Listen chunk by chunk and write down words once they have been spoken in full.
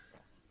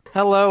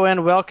Hello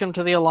and welcome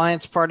to the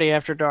Alliance Party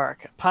After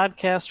Dark, a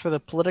podcast for the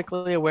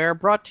politically aware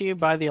brought to you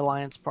by the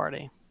Alliance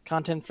Party.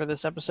 Content for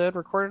this episode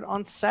recorded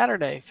on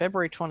Saturday,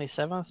 February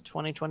 27th,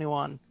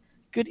 2021.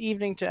 Good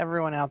evening to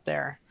everyone out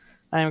there.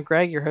 I am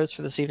Greg, your host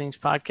for this evening's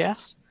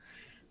podcast.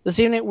 This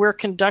evening, we're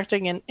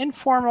conducting an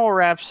informal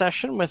rap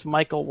session with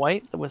Michael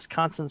White, the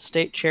Wisconsin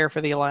State Chair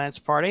for the Alliance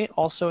Party,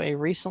 also a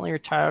recently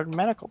retired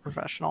medical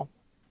professional.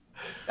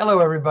 Hello,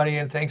 everybody,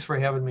 and thanks for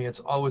having me.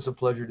 It's always a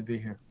pleasure to be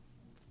here.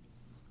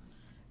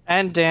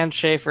 And Dan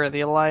Schaefer,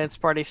 the Alliance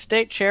Party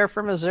State Chair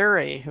for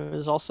Missouri, who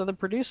is also the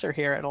producer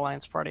here at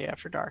Alliance Party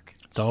After Dark.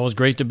 It's always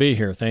great to be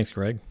here. Thanks,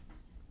 Greg.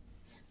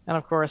 And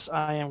of course,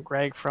 I am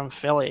Greg from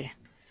Philly.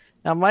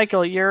 Now,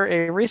 Michael, you're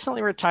a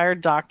recently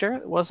retired doctor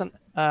that wasn't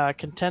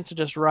content to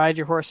just ride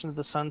your horse into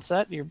the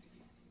sunset.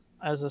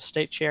 As a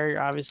state chair,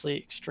 you're obviously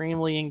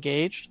extremely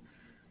engaged.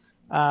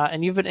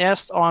 And you've been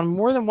asked on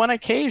more than one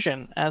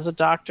occasion as a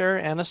doctor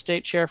and a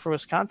state chair for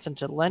Wisconsin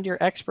to lend your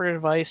expert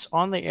advice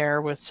on the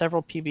air with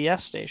several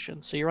PBS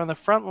stations. So you're on the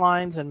front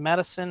lines in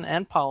medicine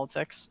and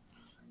politics.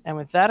 And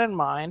with that in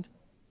mind,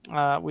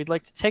 we'd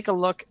like to take a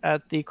look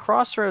at the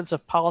crossroads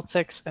of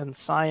politics and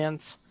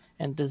science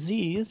and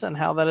disease and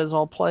how that is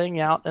all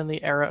playing out in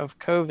the era of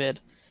COVID,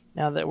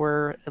 now that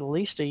we're at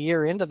least a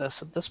year into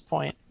this at this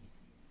point.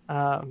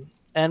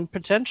 And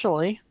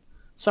potentially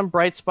some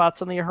bright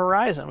spots on the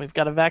horizon. We've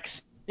got a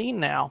vaccine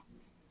now.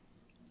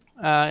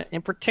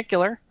 In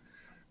particular,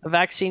 a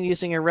vaccine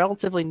using a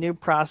relatively new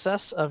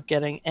process of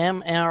getting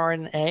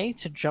mRNA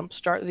to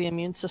jumpstart the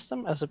immune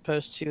system, as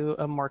opposed to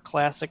a more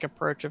classic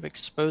approach of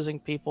exposing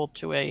people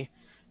to a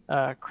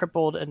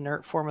crippled,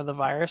 inert form of the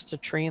virus to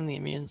train the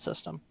immune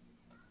system.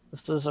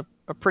 This is a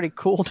pretty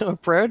cool new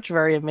approach,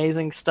 very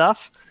amazing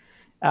stuff.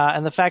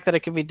 And the fact that it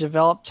can be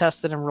developed,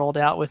 tested, and rolled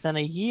out within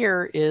a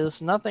year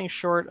is nothing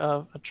short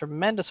of a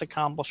tremendous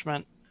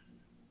accomplishment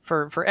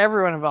for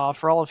everyone involved,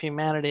 for all of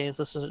humanity, as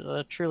this is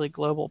a truly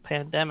global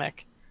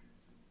pandemic.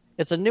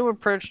 It's a new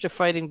approach to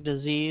fighting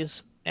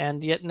disease,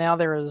 and yet now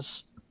there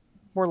is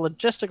more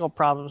logistical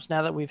problems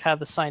now that we've had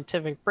the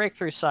scientific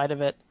breakthrough side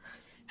of it.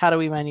 How do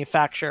we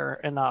manufacture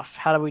enough?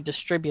 How do we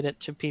distribute it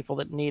to people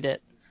that need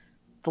it?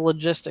 The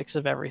logistics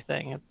of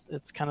everything.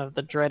 It's kind of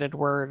the dreaded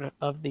word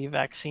of the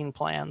vaccine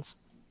plans.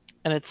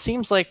 And it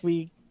seems like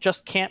we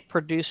just can't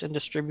produce and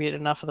distribute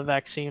enough of the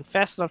vaccine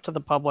fast enough to the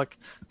public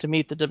to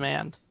meet the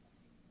demand.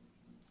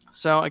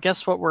 So I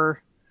guess what we're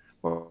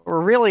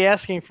really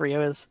asking for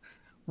you is,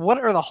 what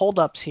are the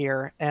holdups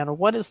here, and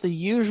what is the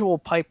usual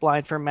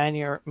pipeline for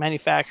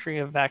manufacturing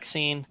of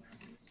vaccine?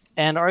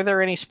 And are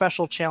there any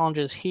special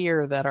challenges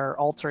here that are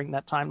altering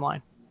that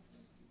timeline?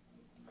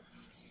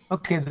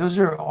 Okay, those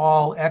are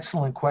all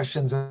excellent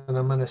questions, and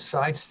I'm going to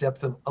sidestep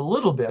them a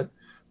little bit.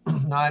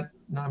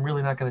 I'm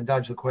really not going to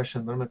dodge the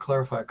question, but I'm going to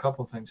clarify a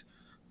couple of things.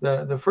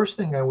 The first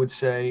thing I would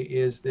say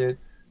is that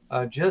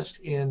just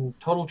in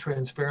total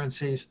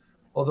transparencies,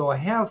 although I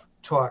have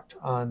talked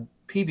on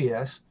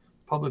PBS,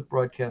 Public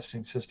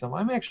Broadcasting System,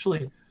 I'm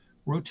actually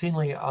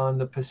routinely on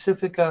the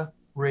Pacifica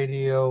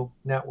Radio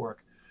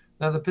Network.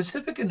 Now, the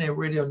Pacifica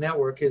Radio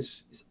Network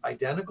is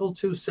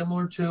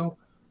similar to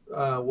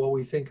what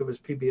we think of as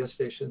PBS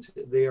stations.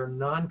 They are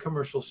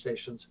non-commercial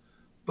stations,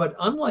 but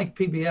unlike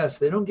PBS,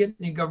 they don't get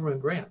any government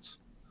grants.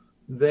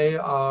 They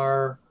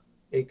are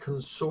a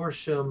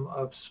consortium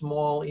of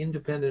small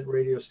independent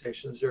radio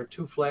stations. There are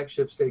two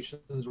flagship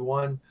stations,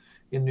 one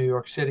in New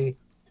York City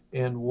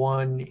and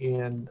one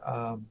in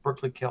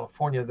Berkeley,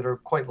 California, that are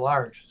quite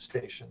large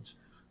stations.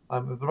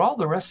 But all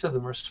the rest of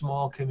them are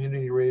small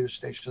community radio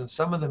stations.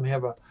 Some of them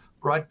have a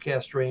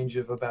broadcast range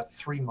of about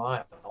 3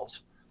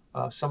 miles.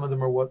 Some of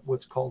them are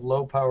what's called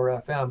low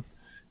power FM,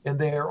 and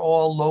they are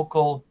all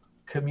local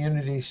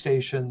community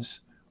stations,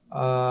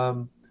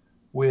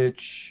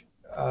 which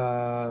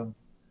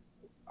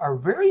are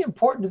very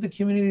important to the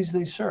communities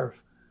they serve.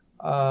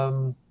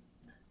 And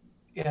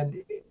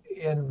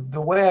the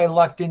way I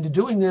lucked into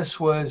doing this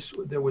was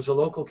there was a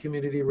local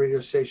community radio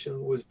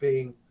station was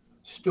being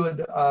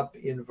stood up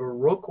in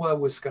Viroqua,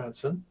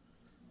 Wisconsin,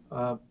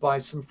 by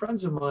some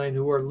friends of mine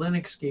who are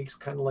Linux geeks,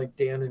 kind of like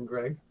Dan and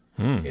Greg.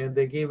 And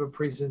they gave a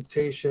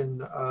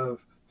presentation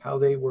of how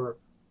they were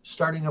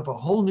starting up a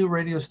whole new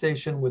radio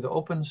station with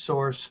open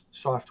source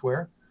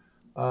software,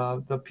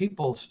 the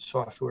people's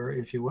software,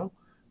 if you will.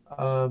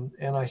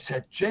 And I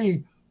said,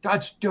 gee,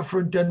 that's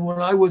different than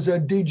when I was a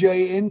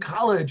DJ in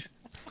college.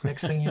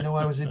 Next thing you know,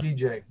 I was a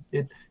DJ.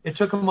 It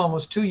took them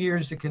almost 2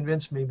 years to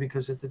convince me,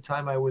 because at the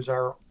time I was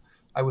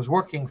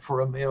working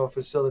for a Mayo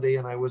facility,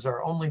 and I was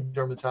our only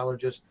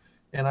dermatologist.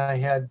 And I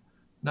had,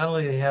 not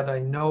only had I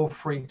no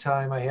free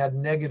time, I had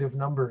negative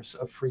numbers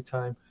of free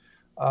time.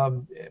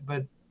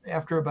 But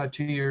after about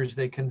 2 years,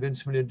 they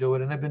convinced me to do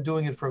it. And I've been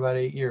doing it for about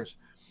 8 years.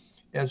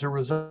 As a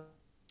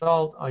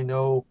result, I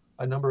know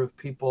a number of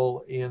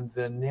people in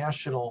the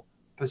national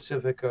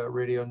Pacifica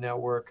radio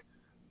network,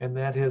 and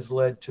that has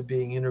led to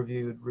being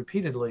interviewed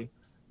repeatedly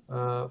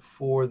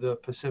for the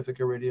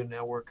Pacifica radio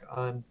network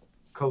on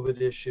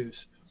COVID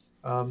issues.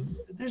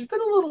 There's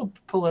been a little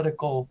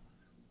political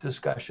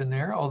discussion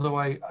there, although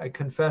I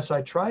confess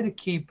I try to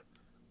keep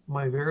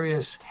my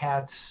various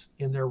hats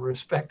in their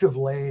respective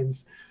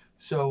lanes.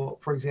 So,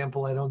 for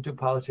example, I don't do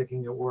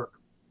politicking at work.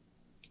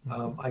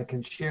 I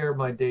can share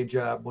my day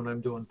job when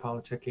I'm doing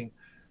politicking,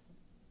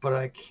 but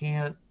I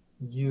can't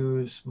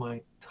use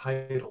my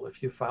title,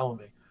 if you follow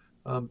me,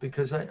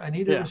 because I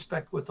need to Yeah.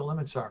 respect what the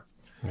limits are.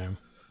 Yeah.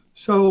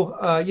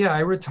 So, yeah, I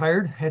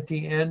retired at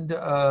the end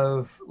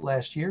of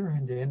last year,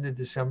 in the end of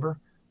December.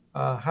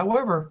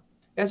 However,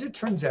 as it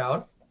turns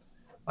out,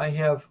 I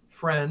have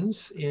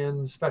friends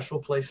in special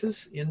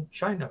places in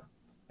China.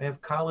 I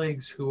have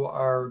colleagues who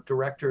are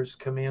directors,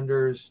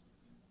 commanders,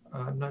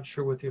 I'm not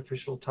sure what the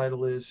official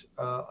title is,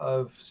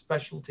 of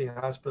specialty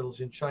hospitals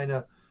in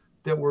China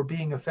that were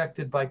being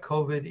affected by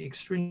COVID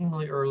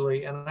extremely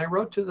early. And I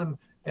wrote to them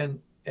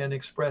and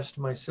expressed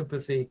my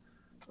sympathy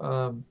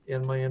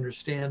and my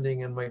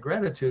understanding and my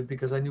gratitude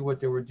because I knew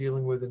what they were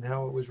dealing with and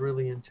how it was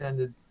really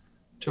intended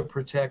to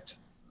protect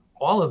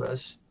all of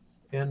us.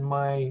 And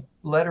my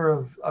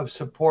letter of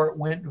support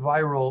went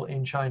viral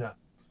in China.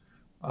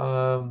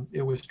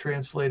 It was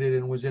translated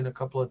and was in a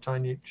couple of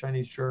tiny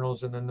Chinese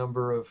journals and a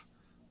number of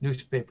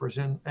newspapers.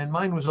 And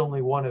mine was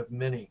only one of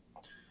many.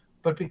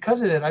 But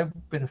because of that, I've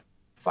been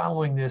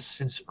following this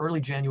since early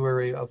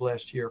January of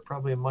last year,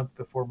 probably a month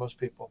before most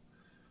people.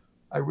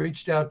 I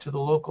reached out to the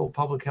local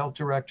public health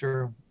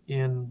director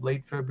in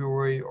late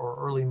February or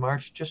early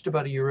March, just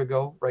about a year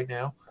ago, right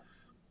now,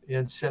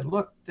 and said,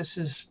 "Look, this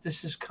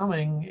is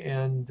coming,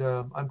 and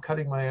I'm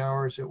cutting my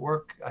hours at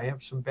work. I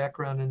have some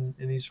background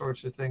in these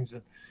sorts of things,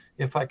 and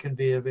if I can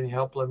be of any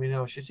help, let me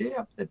know." She said,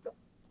 "Yeah,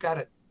 got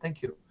it.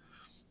 Thank you."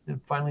 And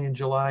finally, in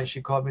July,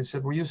 she called me and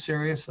said, "Were you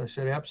serious?" I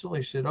said,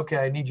 "Absolutely." She said, "Okay,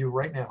 I need you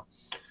right now."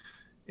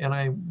 And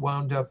I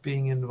wound up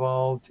being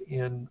involved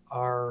in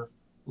our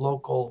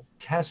local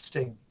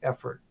testing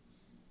effort,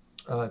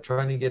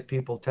 trying to get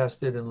people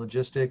tested and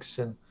logistics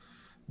and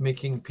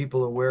making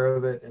people aware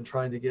of it and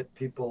trying to get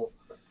people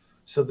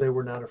so they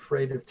were not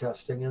afraid of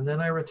testing. And then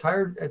I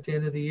retired at the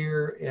end of the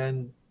year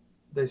and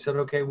they said,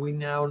 "Okay, we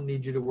now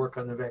need you to work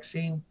on the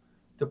vaccine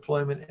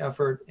deployment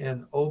effort.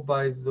 And oh,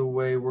 by the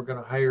way, we're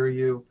going to hire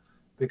you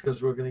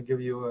because we're going to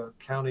give you a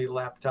county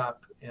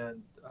laptop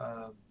and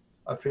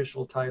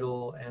official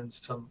title and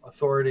some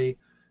authority.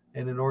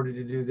 And in order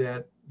to do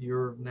that,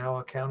 you're now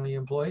a county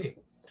employee."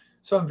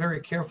 So I'm very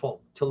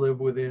careful to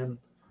live within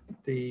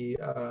the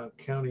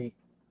county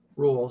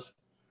rules.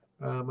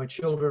 My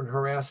children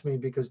harass me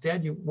because,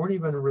 "Dad, you weren't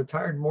even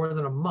retired more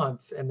than a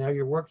month and now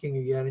you're working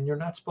again and you're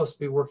not supposed to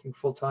be working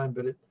full time,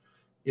 but it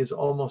is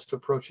almost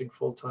approaching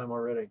full time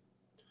already."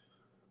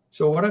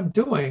 So what I'm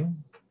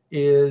doing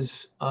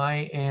is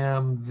I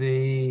am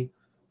the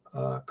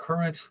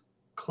current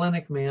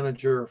clinic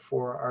manager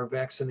for our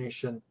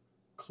vaccination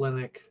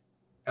clinic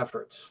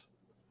efforts,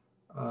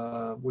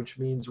 which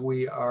means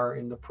we are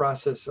in the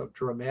process of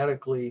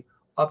dramatically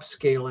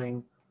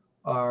upscaling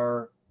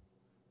our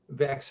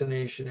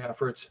vaccination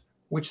efforts,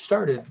 which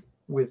started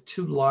with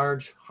two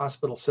large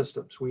hospital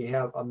systems. We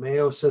have a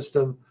Mayo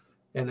system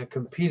and a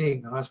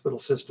competing hospital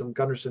system,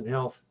 Gunderson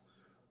Health,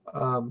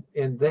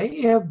 and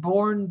they have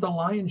borne the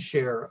lion's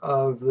share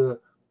of the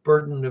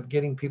burden of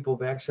getting people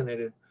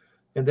vaccinated.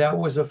 And that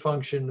was a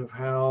function of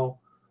how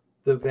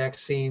the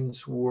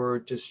vaccines were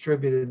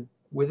distributed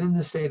within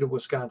the state of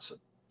Wisconsin.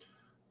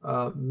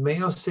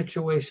 Mayo's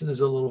situation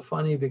is a little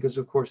funny because,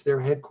 of course, they're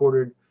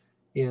headquartered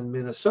in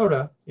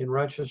Minnesota, in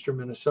Rochester,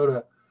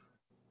 Minnesota,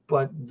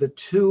 but the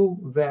two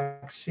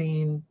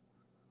vaccine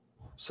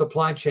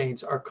supply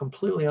chains are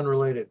completely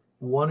unrelated.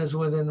 One is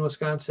within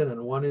Wisconsin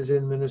and one is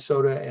in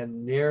Minnesota,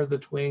 and ne'er the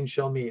twain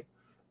shall meet.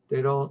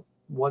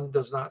 One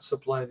does not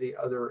supply the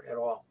other at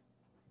all.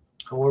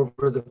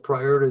 However, the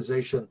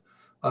prioritization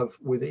of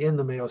within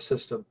the Mayo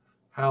system,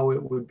 how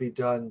it would be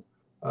done,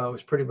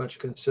 was pretty much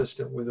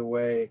consistent with the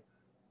way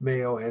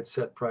Mayo had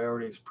set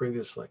priorities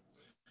previously.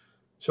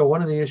 So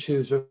one of the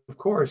issues, of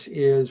course,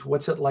 is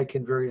what's it like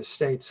in various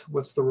states?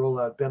 What's the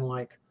rollout been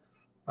like?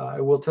 I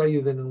will tell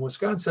you that in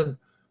Wisconsin,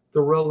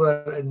 the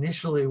rollout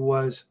initially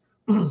was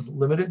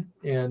limited,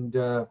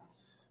 and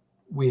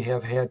we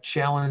have had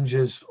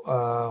challenges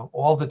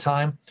all the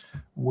time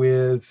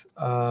with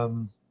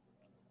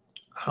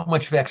how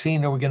much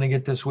vaccine are we going to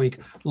get this week?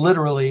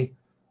 Literally,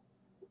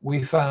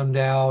 we found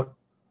out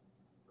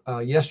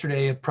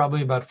yesterday at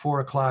probably about 4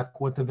 o'clock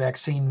what the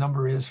vaccine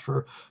number is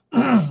for,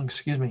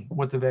 excuse me,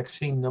 what the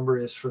vaccine number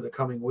is for the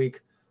coming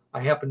week. I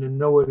happen to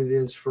know what it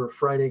is for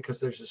Friday because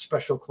there's a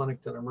special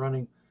clinic that I'm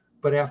running.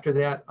 But after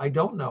that, I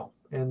don't know.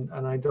 And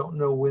I don't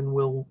know when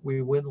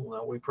we will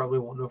know. We probably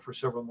won't know for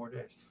several more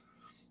days.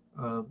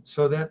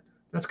 So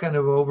that's kind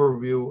of an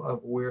overview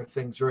of where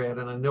things are at.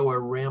 And I know I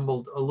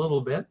rambled a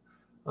little bit,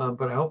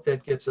 but I hope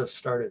that gets us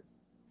started.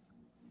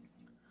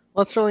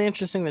 Well, it's really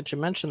interesting that you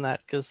mentioned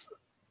that because,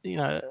 you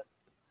know,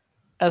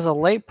 as a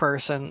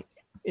layperson,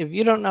 if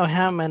you don't know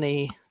how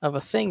many of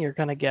a thing you're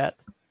going to get,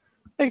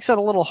 it makes it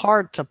a little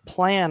hard to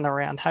plan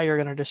around how you're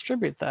going to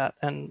distribute that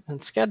and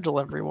schedule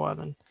everyone.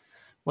 And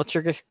what's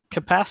your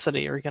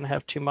capacity? Are you going to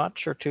have too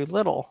much or too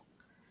little?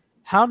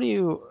 How do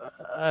you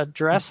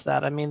address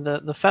that? I mean,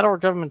 the federal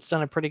government's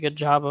done a pretty good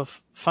job of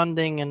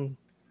funding and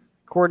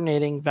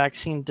coordinating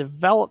vaccine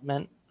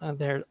development,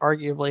 there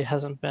arguably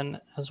hasn't been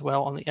as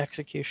well on the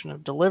execution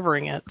of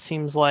delivering it.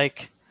 Seems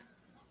like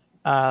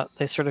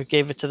they sort of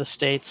gave it to the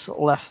states,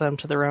 left them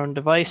to their own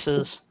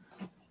devices,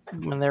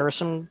 and there were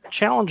some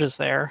challenges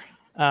there.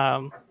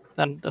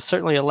 And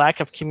certainly a lack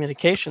of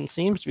communication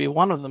seems to be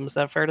one of them. Is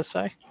that fair to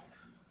say?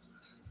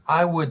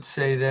 I would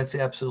say that's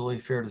absolutely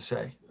fair to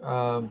say.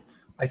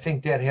 I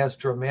think that has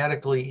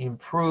dramatically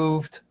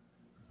improved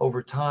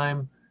over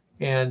time,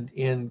 and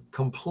in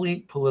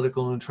complete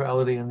political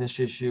neutrality on this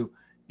issue,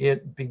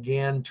 it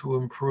began to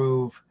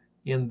improve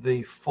in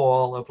the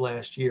fall of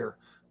last year,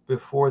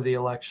 before the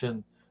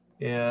election,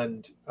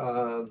 and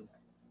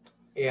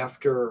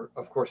after,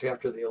 of course,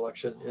 after the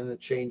election and the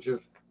change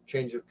of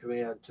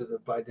command to the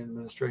Biden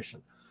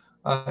administration.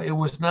 It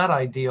was not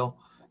ideal,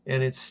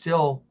 and it's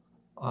still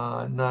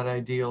not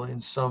ideal in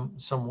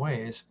some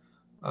ways.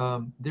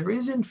 There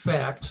is, in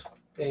fact,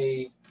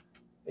 a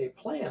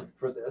plan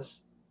for this.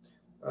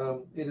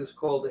 It is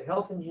called the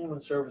Health and Human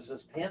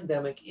Services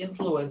Pandemic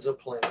Influenza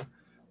Plan,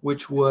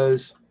 which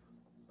was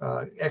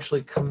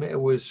actually it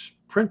was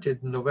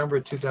printed in November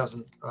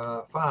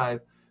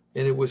 2005,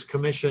 and it was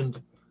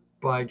commissioned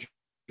by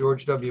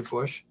George W.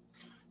 Bush.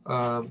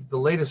 The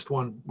latest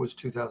one was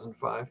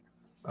 2005.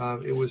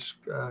 It was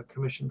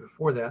commissioned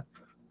before that,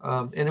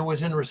 and it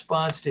was in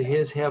response to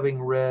his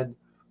having read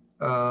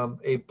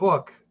a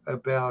book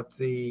about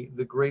the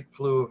Great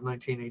Flu of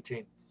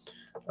 1918.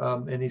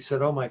 And he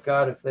said, "Oh my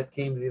God, if that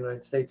came to the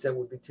United States, that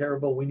would be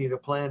terrible. We need a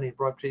plan." He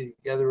brought it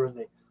together,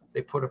 and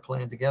they put a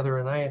plan together.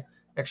 And I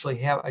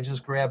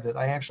just grabbed it.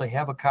 I actually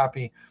have a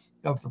copy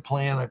of the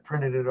plan. I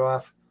printed it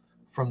off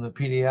from the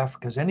PDF,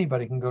 because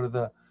anybody can go to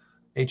the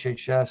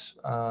HHS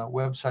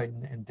website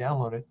and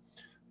download it.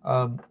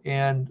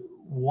 And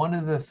one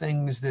of the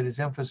things that is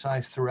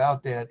emphasized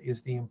throughout that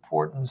is the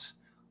importance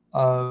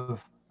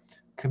of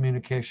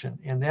communication.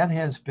 And that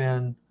has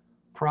been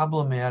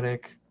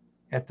problematic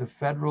at the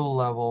federal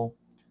level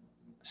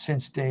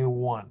since day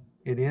one.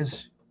 It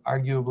is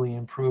arguably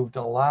improved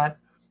a lot.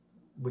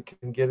 We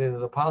can get into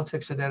the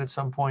politics of that at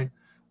some point.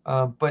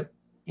 But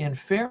in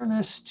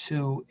fairness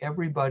to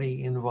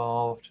everybody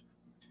involved,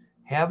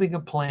 having a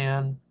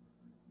plan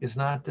is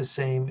not the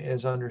same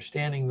as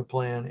understanding the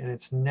plan, and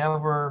it's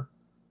never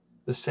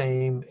the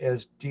same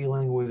as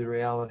dealing with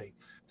reality.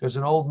 There's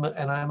an old,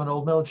 and I'm an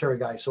old military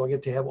guy, so I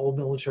get to have old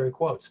military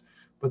quotes,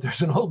 but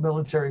there's an old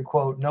military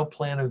quote: "No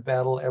plan of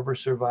battle ever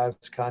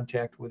survives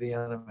contact with the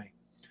enemy."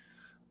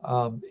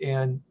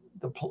 And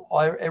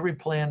every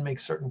plan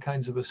makes certain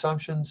kinds of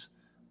assumptions,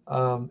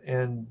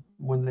 and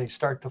when they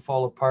start to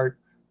fall apart,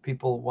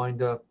 people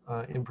wind up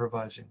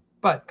improvising.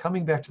 But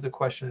coming back to the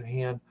question at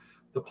hand,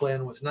 the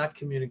plan was not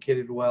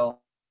communicated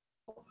well.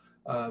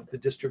 The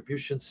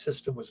distribution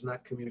system was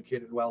not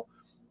communicated well.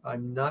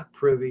 I'm not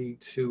privy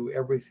to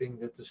everything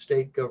that the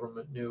state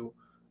government knew.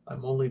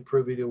 I'm only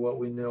privy to what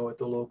we know at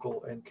the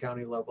local and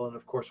county level, and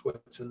of course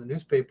what's in the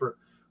newspaper.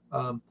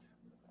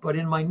 But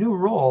in my new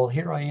role,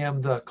 here I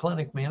am, the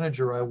clinic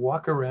manager. I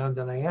walk around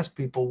and I ask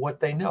people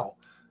what they know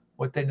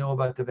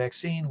about the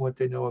vaccine, what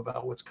they know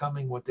about what's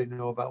coming, what they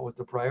know about what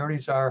the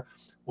priorities are,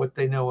 what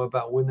they know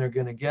about when they're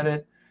going to get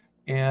it.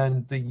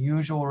 And the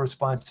usual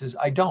response is,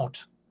 I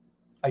don't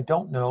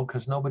know,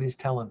 because nobody's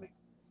telling me.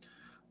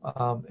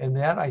 And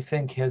that, I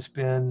think, has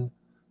been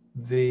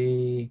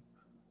the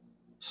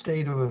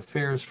state of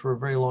affairs for a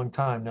very long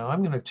time. Now,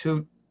 I'm going to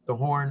toot the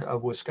horn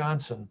of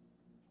Wisconsin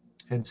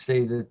and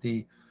say that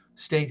the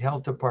state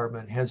health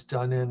department has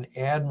done an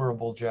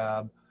admirable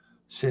job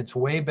since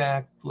way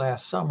back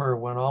last summer,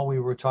 when all we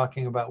were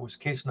talking about was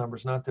case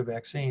numbers, not the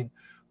vaccine.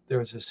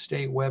 There's a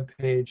state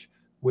webpage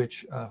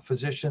which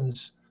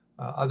physicians,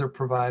 other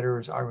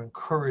providers are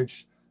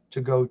encouraged to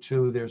go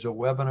to. There's a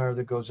webinar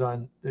that goes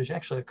on. There's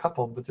actually a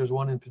couple, but there's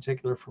one in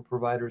particular for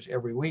providers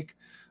every week.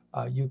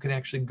 You can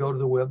actually go to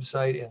the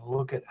website and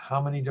look at how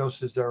many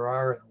doses there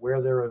are and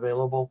where they're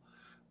available.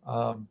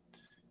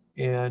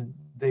 And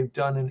they've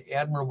done an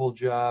admirable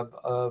job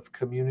of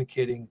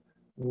communicating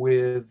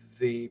with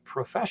the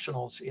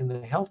professionals in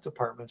the health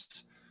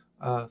departments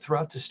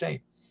throughout the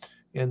state.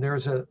 And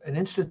there's an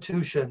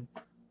institution,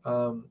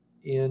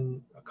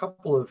 in a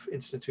couple of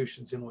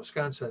institutions in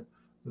Wisconsin,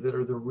 that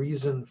are the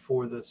reason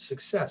for the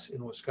success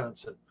in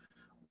Wisconsin.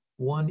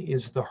 One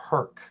is the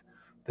HERC,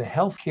 the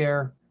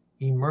Healthcare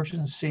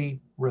Emergency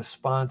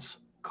Response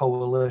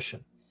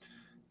Coalition.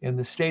 And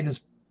the state is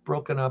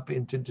broken up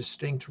into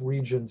distinct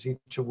regions,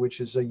 each of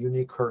which is a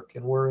unique HERC.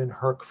 And we're in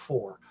HERC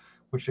 4,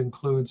 which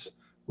includes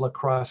La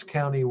Crosse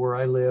County, where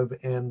I live,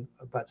 and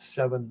about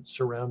 7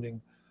 surrounding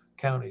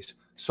counties.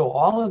 So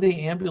all of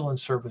the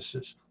ambulance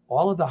services,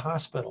 all of the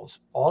hospitals,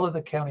 all of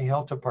the county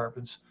health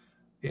departments,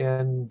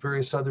 and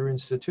various other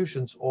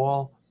institutions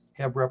all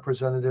have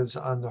representatives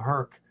on the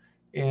HERC.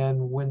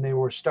 And when they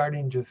were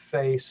starting to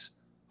face,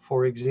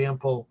 for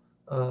example,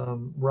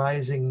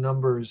 rising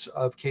numbers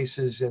of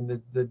cases and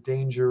the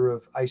danger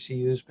of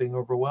ICUs being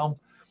overwhelmed,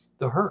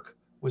 the HERC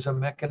was a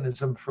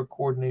mechanism for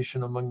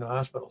coordination among the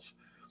hospitals.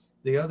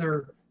 The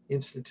other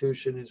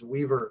institution is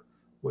Weaver,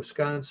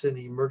 Wisconsin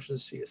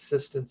Emergency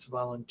Assistance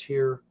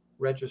Volunteer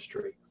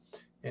Registry.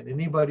 And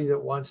anybody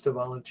that wants to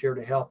volunteer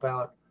to help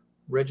out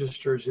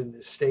registers in the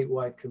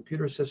statewide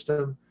computer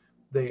system.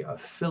 They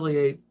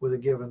affiliate with a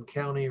given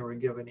county or a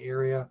given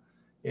area,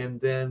 and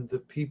then the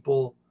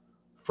people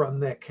from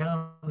that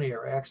county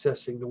are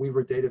accessing the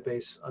Weaver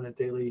database on a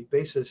daily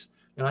basis.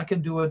 And I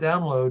can do a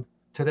download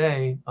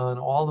today on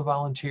all the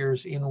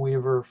volunteers in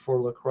Weaver for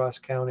La Crosse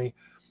County,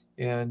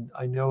 and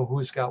I know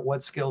who's got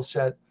what skill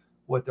set,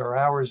 what their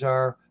hours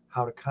are,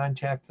 how to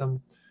contact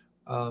them.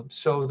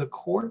 So the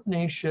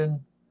coordination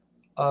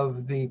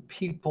of the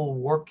people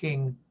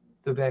working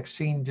the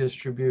vaccine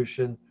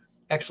distribution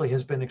actually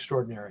has been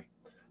extraordinary.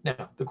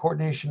 Now, the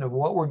coordination of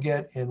what we're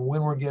getting and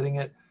when we're getting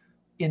it,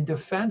 in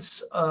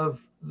defense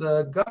of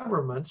the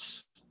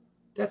governments,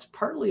 that's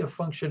partly a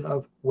function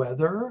of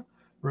weather.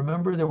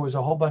 Remember, there was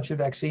a whole bunch of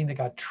vaccine that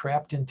got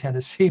trapped in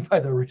Tennessee by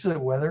the recent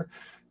weather,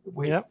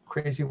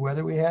 crazy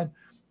weather we had,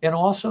 and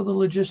also the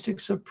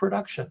logistics of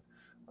production.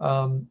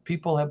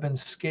 People have been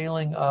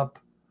scaling up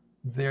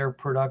their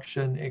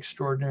production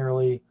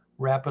extraordinarily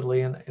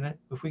rapidly. And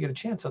if we get a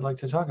chance, I'd like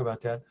to talk about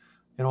that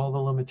and all the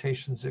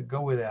limitations that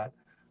go with that.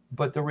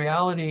 But the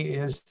reality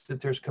is that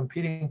there's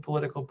competing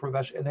political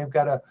profession, and they've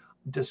got to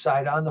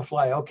decide on the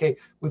fly, okay,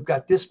 we've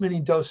got this many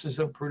doses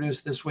that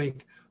produced this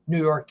week. New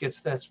York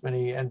gets this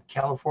many, and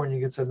California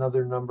gets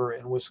another number,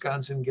 and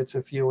Wisconsin gets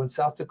a few, and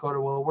South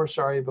Dakota, well, we're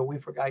sorry, but we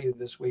forgot you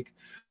this week,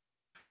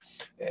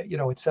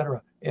 et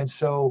cetera. And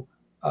so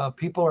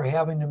people are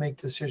having to make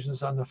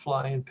decisions on the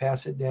fly and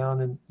pass it down.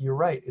 And you're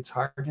right, it's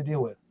hard to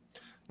deal with.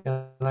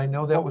 And I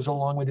know that was a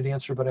long-winded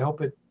answer, but I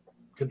hope it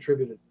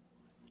contributed.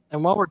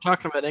 And while we're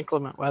talking about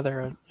inclement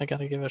weather, I got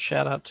to give a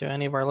shout out to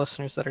any of our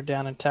listeners that are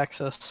down in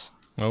Texas.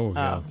 Oh,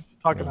 yeah.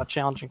 Talking about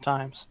challenging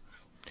times.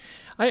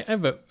 I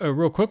have a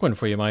real quick one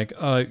for you, Mike.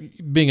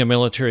 Being a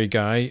military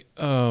guy,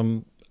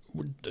 wouldn't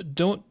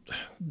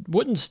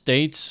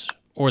states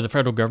or the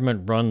federal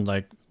government run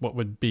like what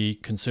would be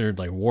considered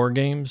like war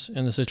games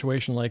in a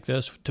situation like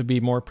this to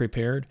be more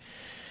prepared?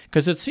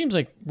 Because it seems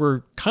like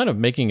we're kind of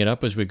making it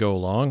up as we go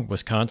along.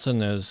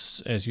 Wisconsin,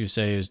 as you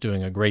say, is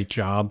doing a great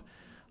job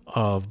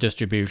of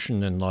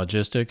distribution and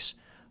logistics.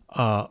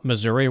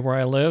 Missouri, where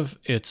I live,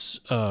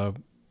 it's a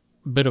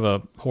bit of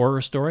a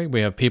horror story.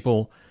 We have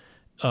people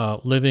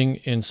living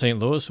in St.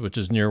 Louis, which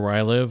is near where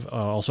I live,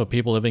 also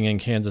people living in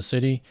Kansas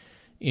City,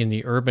 in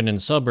the urban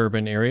and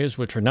suburban areas,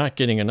 which are not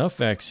getting enough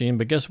vaccine.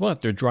 But guess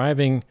what? They're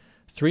driving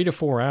 3 to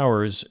 4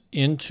 hours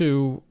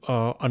into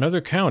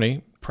another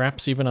county,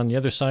 perhaps even on the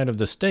other side of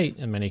the state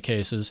in many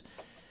cases,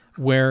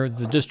 where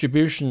the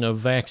distribution of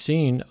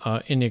vaccine,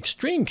 in the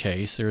extreme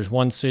case, there's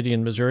one city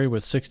in Missouri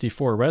with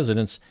 64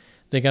 residents,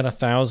 they got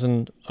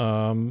 1,000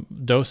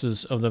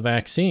 doses of the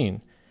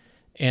vaccine.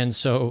 And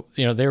so,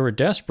 they were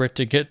desperate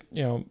to get,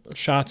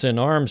 shots in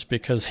arms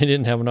because they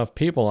didn't have enough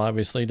people,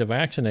 obviously, to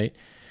vaccinate.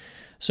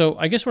 So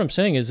I guess what I'm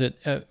saying is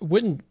that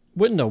wouldn't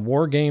a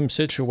war game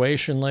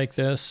situation like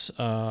this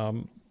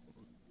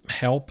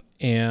help?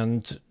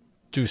 And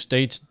do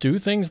states do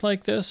things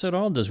like this at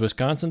all? Does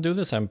Wisconsin do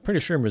this? I'm pretty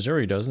sure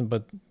Missouri doesn't,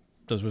 but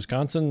does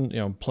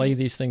Wisconsin, play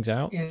these things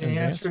out? In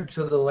answer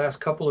to the last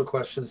couple of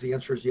questions, the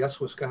answer is yes,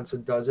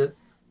 Wisconsin does it.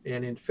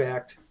 And in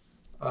fact,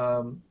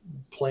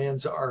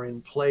 plans are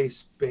in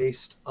place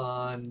based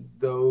on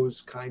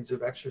those kinds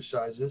of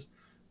exercises.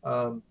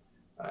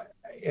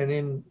 And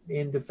in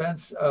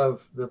defense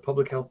of the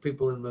public health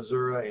people in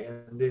Missouri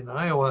and in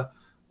Iowa,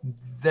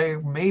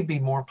 there may be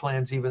more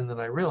plans even than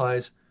I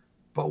realize.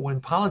 But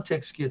when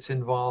politics gets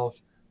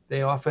involved,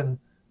 they often,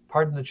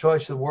 pardon the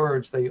choice of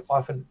words, they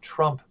often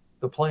trump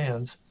the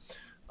plans,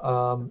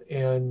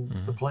 and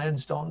the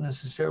plans don't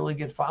necessarily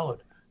get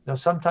followed. Now,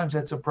 sometimes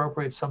that's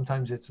appropriate,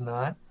 sometimes it's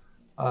not.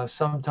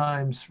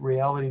 Sometimes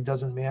reality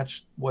doesn't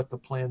match what the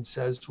plan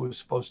says was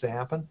supposed to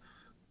happen.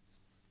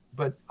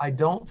 But I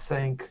don't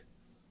think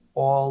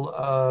all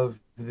of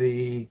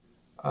the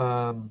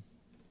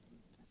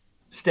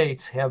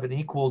states have an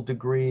equal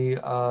degree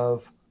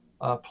of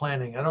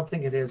planning. I don't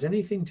think it has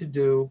anything to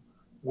do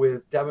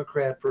with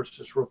Democrat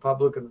versus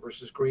Republican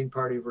versus Green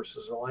Party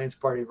versus Alliance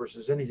Party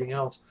versus anything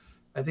else.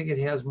 I think it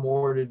has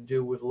more to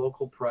do with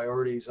local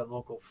priorities and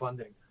local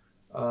funding.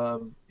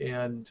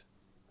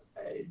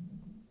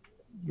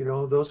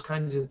 Those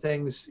kinds of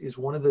things is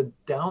one of the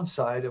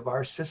downside of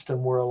our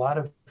system, where a lot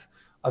of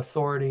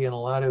authority and a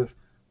lot of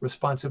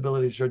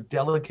responsibilities are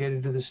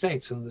delegated to the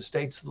states, and the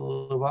states that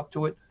live up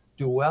to it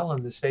do well,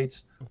 and the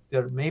states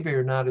that maybe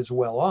are not as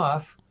well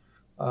off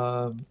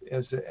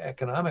as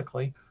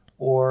economically,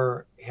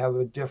 or have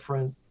a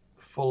different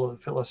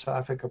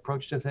philosophic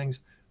approach to things,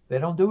 they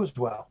don't do as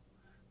well.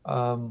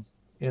 And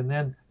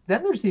then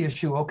there's the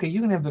issue, okay, you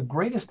can have the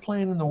greatest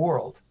plan in the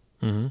world,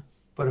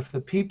 but if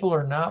the people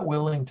are not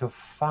willing to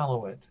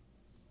follow it,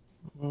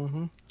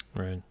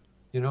 right,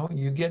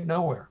 you get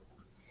nowhere.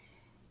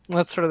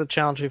 That's sort of the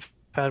challenge we've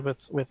had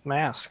with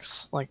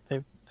masks. Like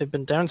they've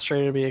been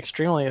demonstrated to be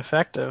extremely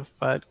effective,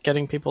 but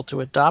getting people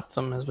to adopt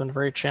them has been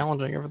very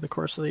challenging over the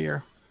course of the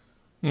year.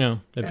 Yeah,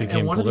 it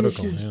became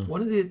political.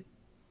 One of the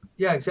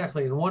Yeah,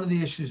 exactly. And one of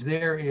the issues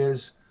there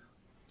is,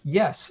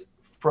 yes,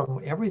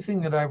 from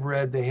everything that I've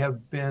read, they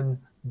have been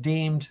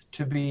deemed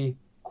to be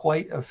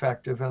quite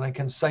effective. And I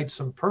can cite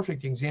some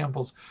perfect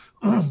examples.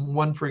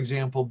 One, for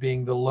example,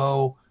 being the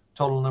low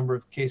total number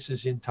of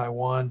cases in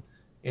Taiwan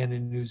and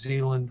in New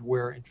Zealand,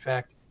 where in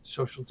fact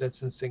social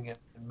distancing and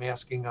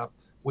masking up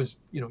was,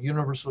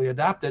 universally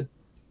adopted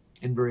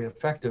and very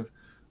effective.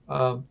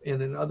 And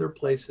in other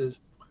places,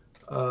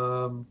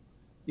 um,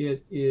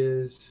 it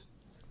is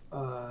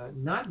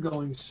not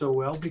going so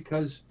well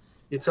because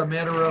it's a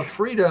matter of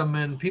freedom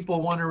and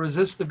people want to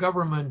resist the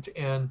government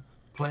and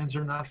plans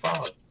are not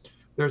followed.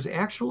 There's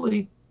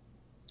actually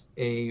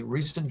a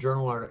recent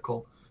journal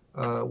article,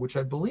 which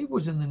I believe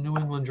was in the New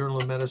England Journal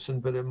of Medicine,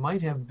 but it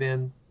might have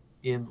been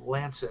in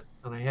Lancet,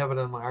 and I have it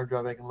on my hard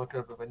drive. I can look it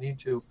up if I need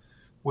to,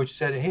 which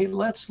said, hey,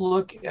 let's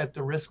look at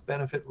the risk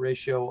benefit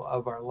ratio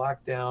of our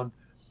lockdown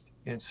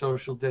and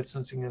social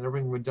distancing and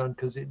everything we've done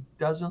because it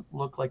doesn't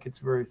look like it's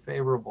very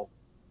favorable.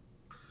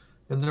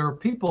 And there are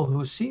people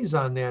who seize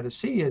on that to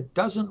see it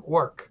doesn't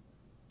work.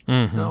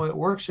 Mm-hmm. No, it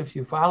works if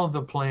you follow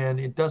the plan.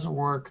 It doesn't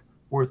work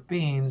worth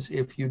beans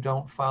if you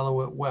don't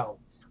follow it well.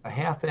 A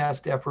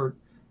half-assed effort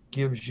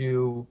gives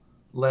you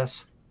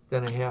less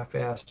than a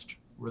half-assed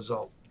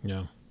result.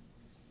 Yeah.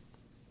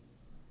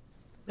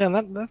 Yeah,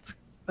 and that's,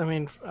 I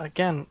mean,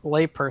 again,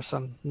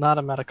 layperson, not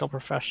a medical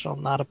professional,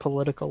 not a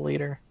political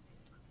leader.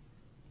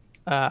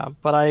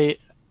 But I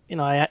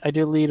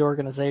do lead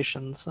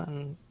organizations,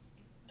 and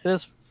it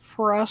is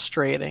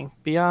frustrating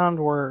beyond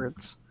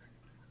words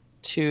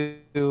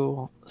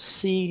to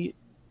see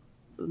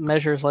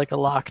measures like a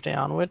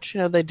lockdown, which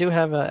they do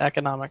have an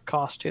economic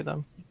cost to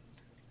them,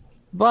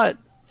 but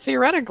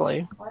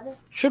theoretically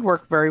should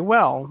work very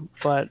well.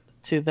 But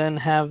to then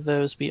have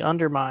those be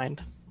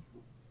undermined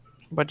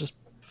by just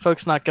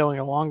folks not going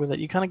along with it,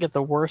 you kind of get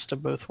the worst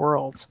of both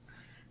worlds,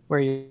 where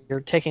you're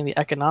taking the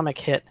economic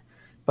hit,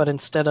 but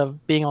instead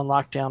of being on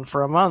lockdown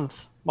for a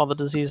month while the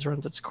disease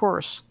runs its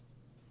course,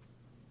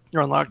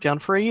 you're on lockdown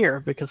for a year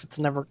because it's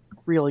never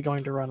really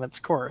going to run its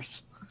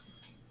course.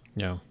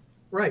 Yeah.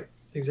 Right,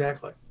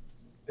 exactly.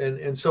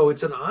 And so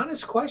it's an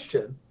honest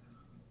question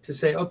to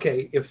say,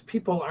 okay, if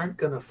people aren't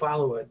going to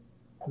follow it,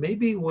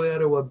 maybe we ought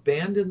to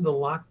abandon the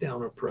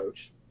lockdown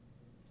approach,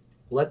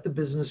 let the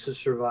businesses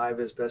survive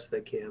as best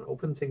they can,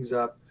 open things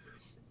up,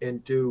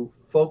 and do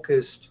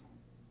focused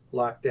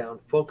lockdown,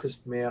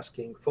 focused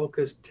masking,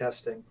 focused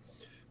testing.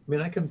 I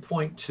mean, I can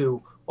point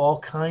to all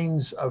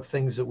kinds of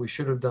things that we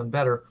should have done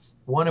better,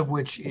 one of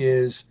which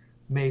is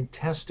made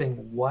testing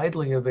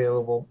widely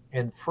available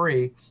and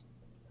free,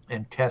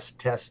 and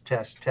test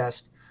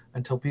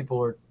until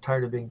people are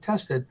tired of being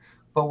tested,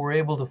 but we're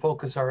able to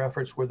focus our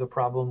efforts where the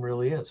problem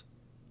really is.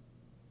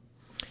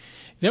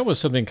 That was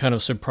something kind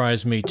of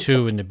surprised me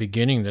too in the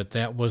beginning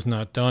that was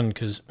not done,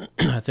 because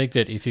I think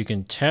that if you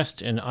can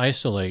test and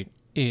isolate,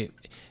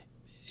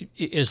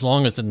 as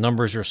long as the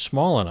numbers are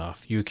small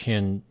enough, you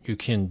can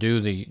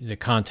do the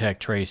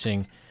contact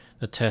tracing,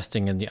 the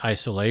testing, and the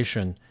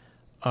isolation.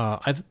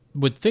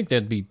 Would think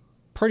that'd be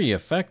pretty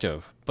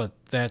effective, but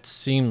that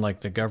seemed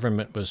like the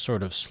government was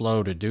sort of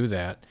slow to do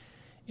that.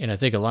 And I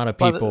think a lot of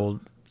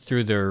people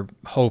threw their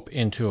hope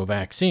into a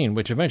vaccine,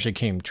 which eventually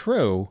came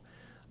true,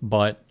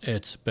 but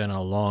it's been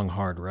a long,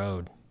 hard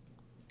road.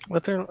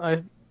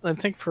 I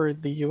think for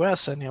the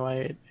U.S.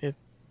 anyway, it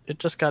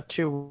just got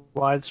too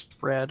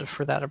widespread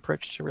for that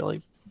approach to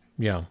really.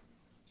 Yeah.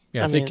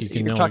 Yeah, I think mean, you can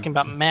you're only. talking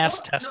about mass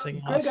No,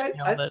 testing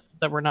Greg,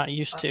 that we're not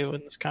used to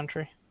in this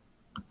country.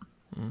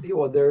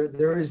 well,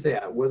 there is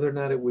that, whether or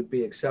not it would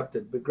be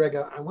accepted. But Greg,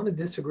 I want to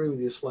disagree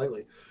with you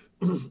slightly.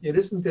 It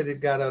isn't that it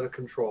got out of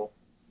control.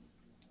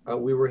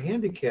 We were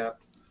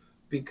handicapped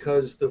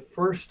because the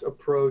first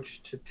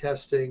approach to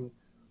testing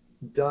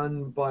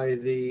done by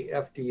the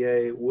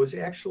FDA was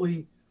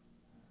actually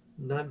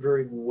not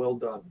very well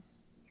done.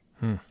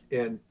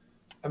 And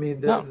I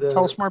mean,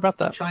 Tell us more about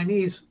that.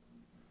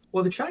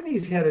 The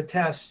Chinese had a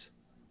test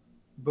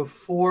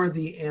before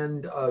the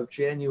end of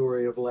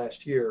January of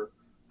last year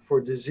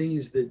for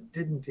disease that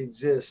didn't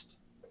exist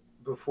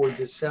before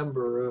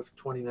December of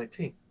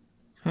 2019.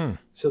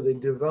 So they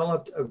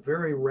developed a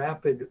very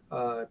rapid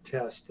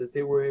test that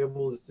they were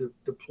able to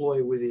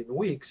deploy within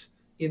weeks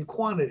in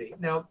quantity.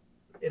 Now,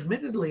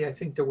 admittedly, I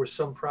think there were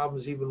some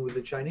problems even with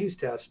the Chinese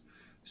test,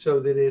 so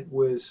that it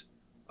was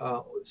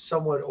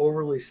somewhat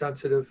overly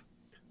sensitive,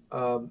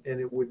 and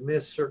it would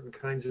miss certain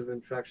kinds of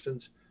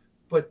infections.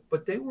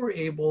 But they were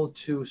able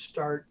to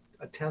start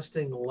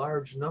testing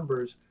large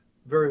numbers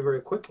very,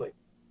 very quickly.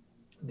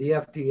 The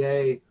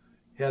FDA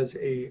has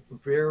a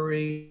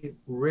very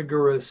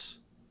rigorous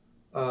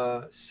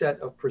set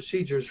of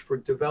procedures for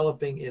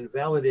developing and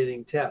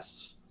validating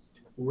tests.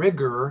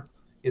 Rigor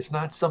is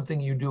not something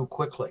you do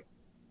quickly.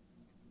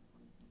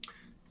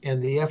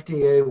 And the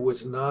FDA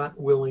was not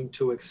willing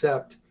to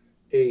accept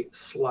a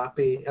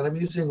sloppy, and I'm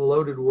using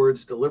loaded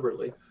words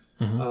deliberately,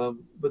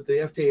 but the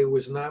FDA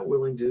was not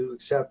willing to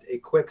accept a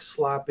quick,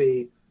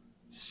 sloppy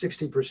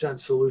 60%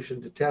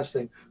 solution to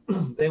testing.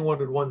 They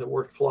wanted one that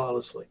worked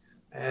flawlessly.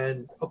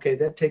 And okay,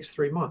 that takes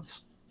 3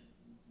 months.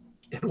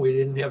 and we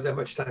didn't have that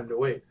much time to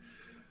wait.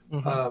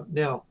 Mm-hmm.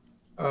 Now,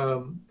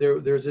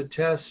 there's a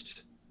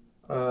test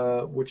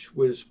which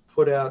was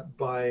put out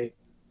by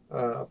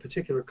a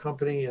particular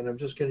company, and I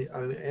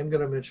am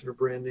going to mention a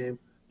brand name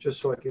just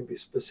so I can be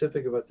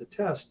specific about the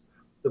test,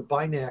 the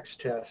Binax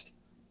test,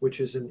 which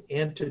is an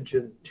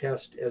antigen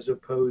test as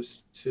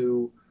opposed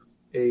to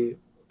a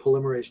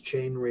polymerase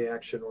chain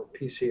reaction or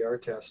PCR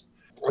test.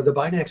 The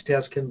Binax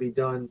test can be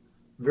done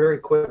very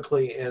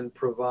quickly and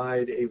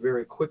provide a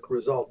very quick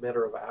result,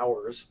 matter of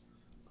hours.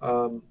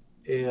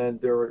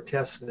 And there are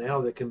tests now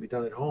that can be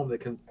done at home that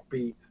can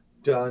be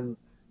done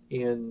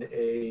in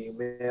a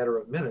matter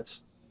of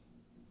minutes,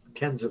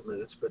 tens of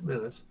minutes, but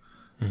minutes.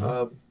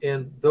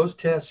 And those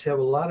tests have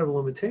a lot of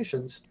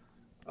limitations.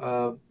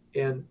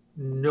 And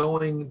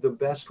knowing the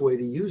best way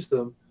to use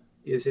them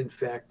is, in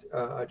fact,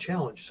 a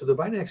challenge. So the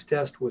Binax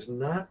test was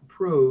not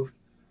approved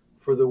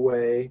for the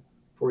way,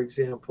 for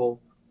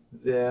example,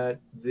 that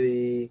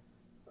the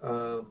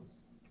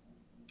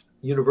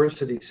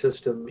university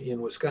system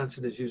in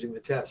Wisconsin is using the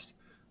test.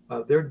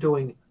 They're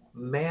doing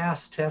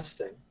mass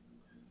testing,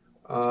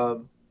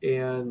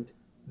 and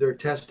they're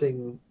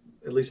testing,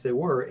 at least they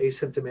were,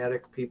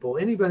 asymptomatic people.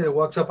 Anybody that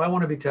walks up, I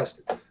want to be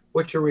tested.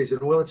 What's your reason?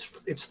 Well,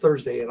 it's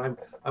Thursday, and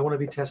I want to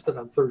be tested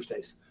on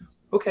Thursdays.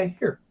 Okay,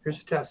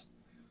 here's a test,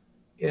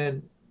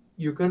 and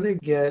you're going to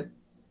get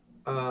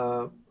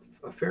a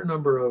fair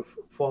number of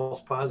false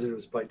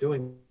positives by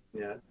doing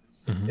that.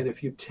 And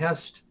if you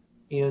test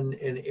in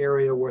an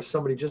area where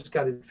somebody just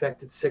got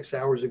infected 6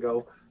 hours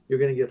ago, you're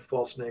going to get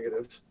false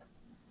negatives.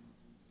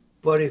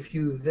 But if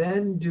you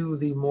then do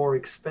the more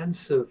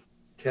expensive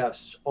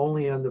tests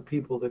only on the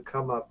people that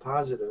come up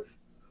positive,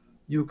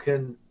 you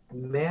can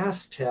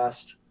mass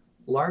test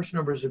large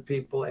numbers of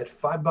people at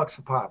 $5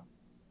 a pop.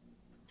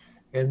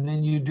 And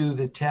then you do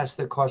the test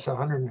that costs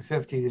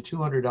 $150 to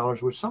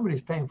 $200, which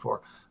somebody's paying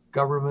for,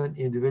 government,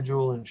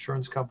 individual,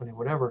 insurance company,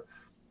 whatever.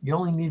 You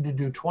only need to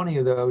do 20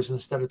 of those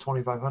instead of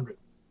 2,500.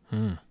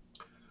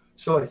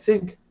 So I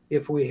think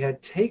if we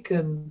had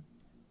taken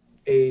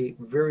a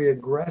very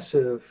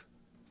aggressive,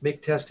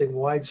 make testing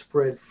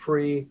widespread,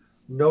 free,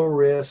 no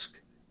risk,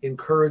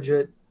 encourage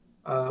it,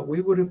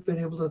 we would have been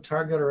able to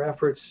target our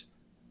efforts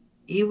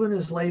even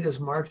as late as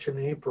March and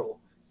April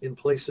in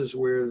places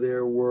where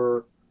there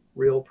were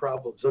real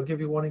problems. I'll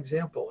give you one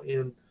example.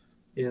 In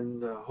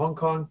Hong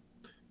Kong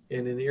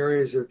and in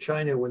areas of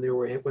China when they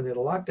had a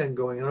lockdown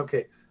going on,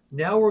 okay,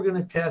 now we're going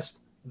to test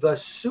the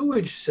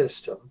sewage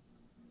system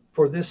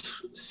for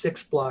this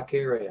 6-block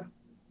area.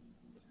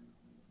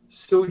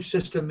 Sewage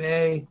system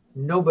A,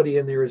 nobody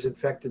in there is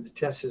infected. The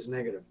test is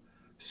negative.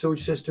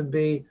 Sewage system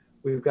B,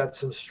 we've got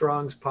some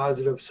Strong's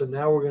positive. So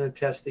now we're going to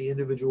test the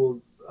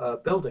individual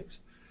buildings.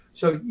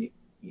 So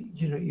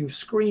you've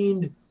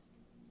screened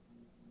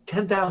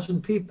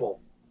 10,000 people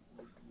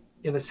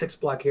in a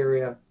 6-block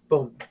area.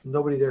 Boom,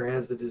 nobody there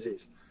has the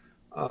disease.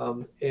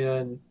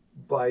 And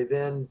by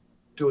then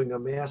doing a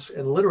mass,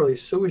 and literally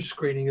sewage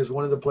screening is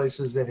one of the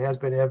places that has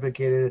been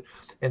advocated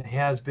and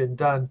has been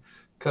done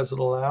because it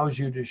allows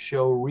you to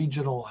show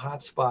regional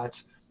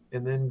hotspots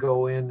and then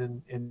go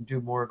in and do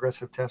more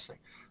aggressive testing.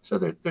 So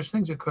there's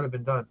things that could have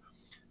been done.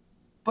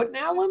 But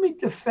now let me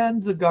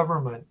defend the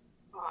government.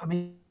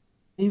 I'm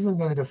even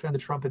going to defend the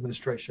Trump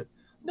administration.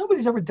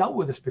 Nobody's ever dealt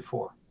with this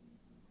before.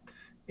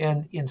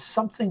 And in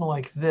something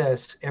like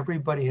this,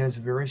 everybody has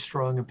very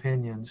strong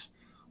opinions.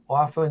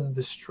 Often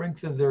the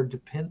strength of their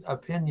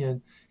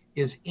opinion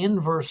is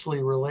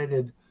inversely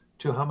related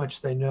to how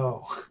much they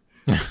know.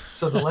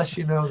 So the less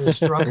you know, the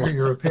stronger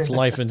your opinion. It's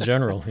life in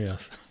general,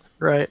 yes.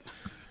 Right.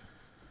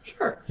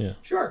 Sure. Yeah.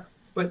 Sure.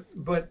 But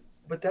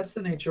that's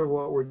the nature of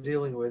what we're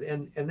dealing with.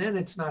 And then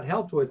it's not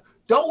helped with,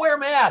 don't wear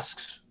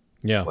masks.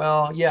 Yeah.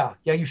 Well, yeah,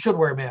 you should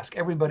wear a mask.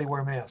 Everybody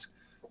wear a mask.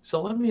 So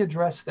let me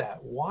address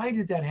that. Why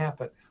did that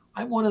happen?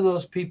 I'm one of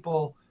those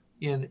people.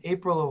 In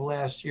April of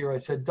last year, I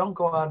said, don't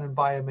go out and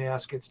buy a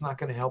mask. It's not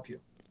going to help you.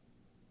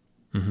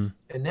 And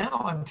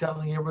now I'm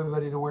telling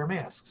everybody to wear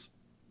masks.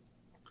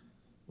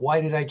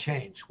 Why did I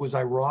change? Was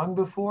I wrong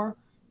before?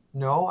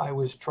 No, I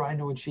was trying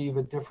to achieve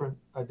a different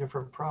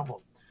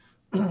problem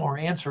or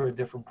answer a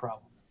different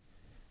problem.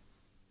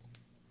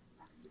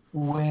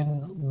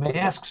 When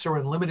masks are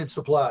in limited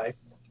supply,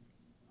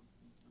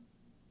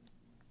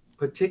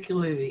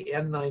 particularly the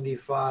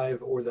N95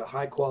 or the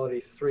high quality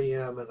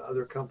 3M and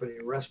other company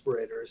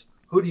respirators,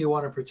 who do you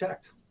want to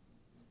protect?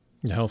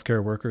 The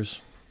healthcare workers.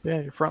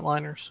 Yeah, your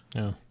frontliners.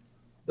 Yeah.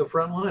 The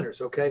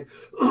frontliners, okay?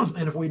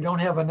 And if we don't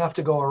have enough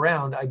to go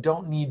around, I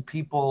don't need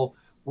people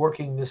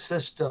working the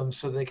system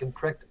so they can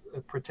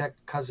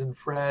protect cousin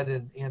Fred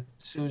and Aunt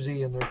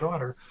Susie and their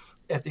daughter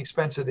at the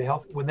expense of the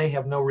health, when they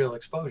have no real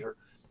exposure,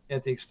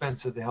 at the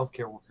expense of the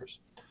healthcare workers.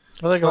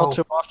 I think all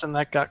too often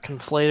that got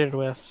conflated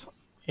with,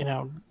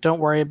 don't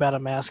worry about a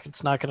mask.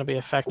 It's not going to be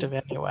effective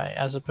anyway,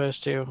 as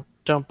opposed to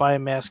don't buy a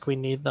mask. We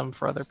need them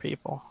for other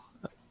people.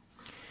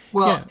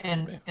 Well,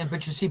 yeah.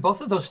 But you see,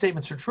 both of those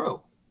statements are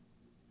true.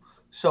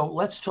 So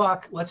let's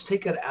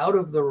take it out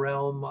of the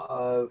realm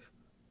of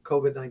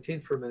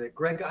COVID-19 for a minute.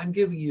 Greg, I'm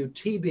giving you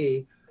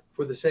TB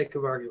for the sake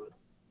of argument.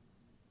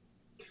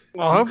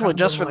 Well, You hopefully come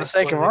to just for my the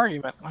sake of clinic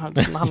argument. I'm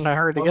not in a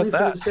hurry to only get for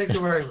the that. sake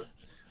of argument.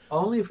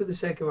 Only for the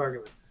sake of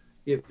argument.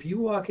 If you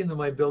walk into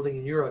my building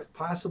and you're a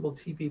possible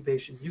TB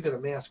patient, you get a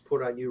mask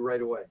put on you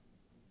right away.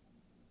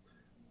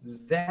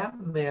 That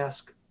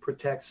mask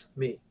protects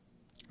me.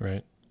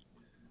 Right.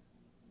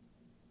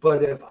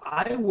 But if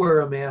I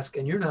wear a mask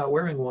and you're not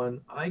wearing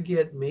one, I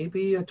get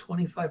maybe a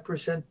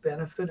 25%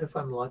 benefit if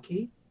I'm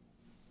lucky.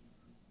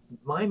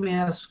 My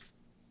mask,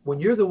 when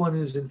you're the one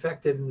who's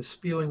infected and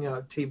spewing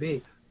out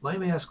TB, my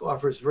mask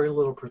offers very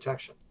little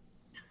protection.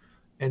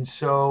 And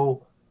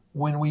so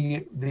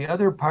the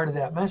other part of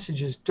that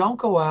message is don't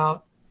go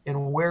out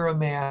and wear a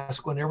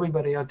mask when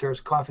everybody out there is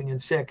coughing and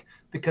sick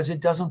because it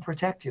doesn't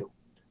protect you.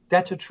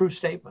 That's a true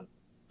statement.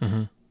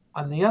 Mm-hmm.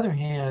 On the other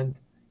hand,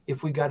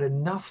 if we got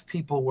enough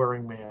people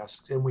wearing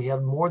masks and we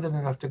have more than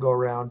enough to go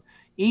around,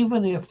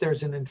 even if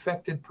there's an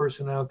infected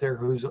person out there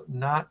who's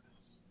not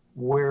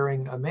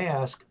wearing a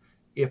mask,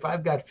 if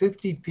I've got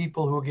 50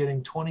 people who are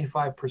getting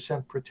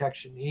 25%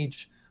 protection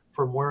each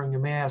from wearing a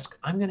mask,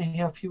 I'm going to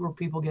have fewer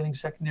people getting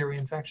secondary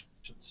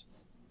infections.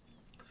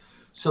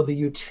 So the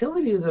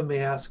utility of the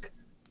mask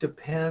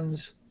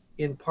depends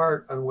in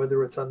part on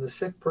whether it's on the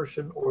sick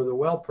person or the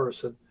well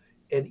person.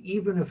 And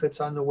even if it's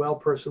on the well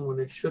person when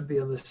it should be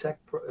on the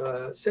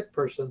sick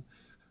person,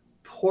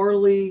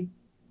 poorly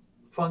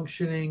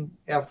functioning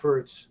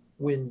efforts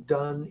when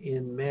done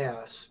in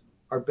mass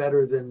are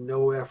better than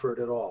no effort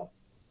at all.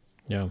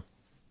 Yeah.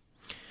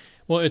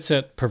 Well, it's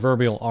that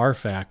proverbial R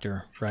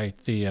factor, right?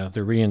 The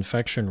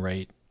reinfection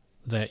rate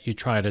that you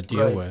try to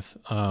deal Right. with.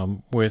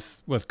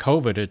 With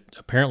COVID, it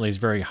apparently is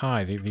very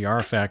high. The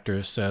R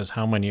factor says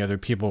how many other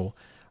people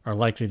are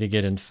likely to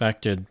get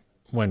infected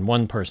when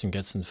one person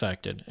gets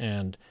infected.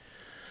 And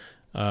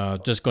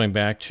just going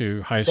back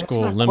to high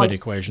school limit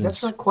equations.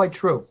 That's not quite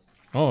true.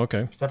 Oh,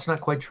 okay. That's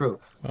not quite true.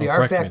 Well, The R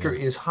correct me factor then.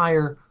 is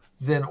higher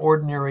than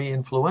ordinary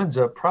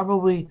influenza,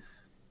 probably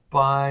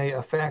by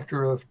a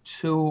factor of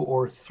 2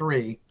 or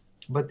 3.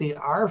 But the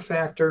R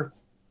factor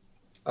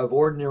of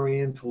ordinary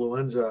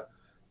influenza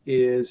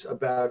is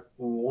about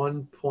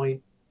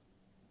 1.2,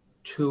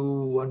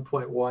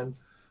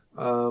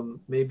 1.1.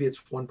 Maybe it's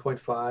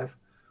 1.5.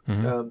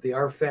 Mm-hmm. The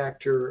R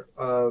factor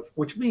of,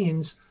 which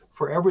means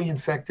for every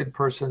infected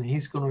person,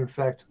 he's going to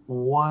infect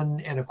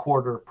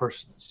 1.25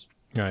 persons.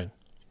 Right.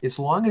 As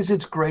long as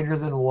it's greater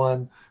than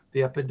 1,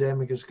 the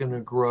epidemic is going to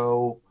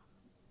grow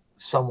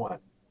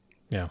somewhat.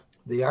 Yeah.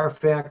 The R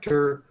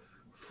factor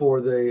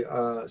for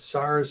the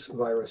SARS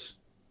virus,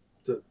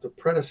 the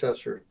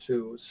predecessor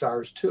to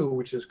SARS-2,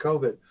 which is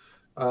COVID,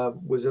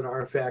 was an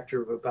R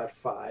factor of about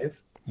 5.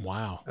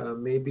 Wow.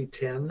 Maybe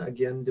 10,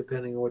 again,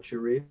 depending on what you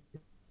read.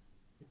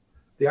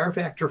 The R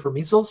factor for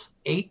measles,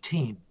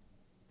 18.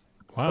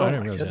 Wow, I Oh didn't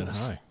my realize goodness.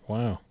 that high.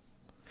 Wow.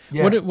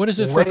 Yeah, What is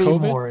it for way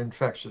COVID? more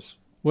infectious.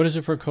 What is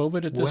it for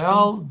COVID at this point?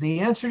 Well, the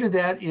answer to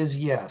that is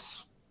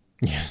yes.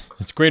 Yes,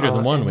 it's greater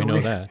than 1. and We the know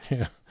re- that.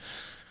 Yeah.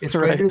 It's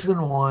Right. greater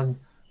than 1.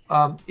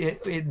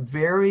 It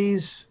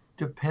varies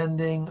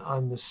depending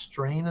on the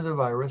strain of the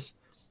virus,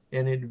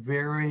 and it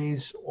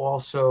varies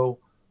also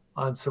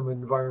on some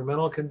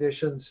environmental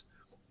conditions.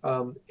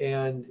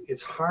 And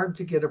it's hard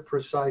to get a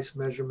precise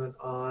measurement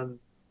on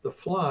the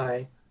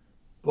fly,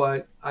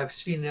 but I've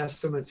seen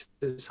estimates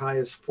as high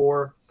as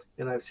 4,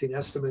 and I've seen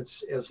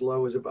estimates as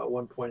low as about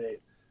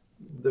 1.8.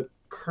 The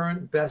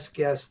current best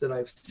guess that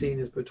I've seen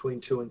is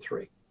between 2 and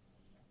 3.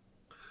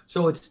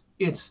 So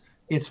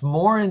it's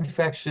more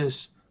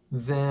infectious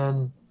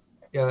than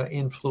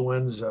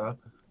influenza,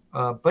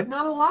 but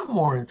not a lot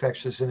more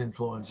infectious than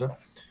influenza.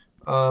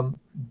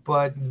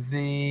 But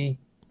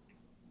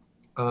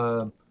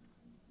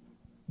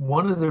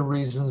one of the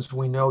reasons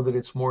we know that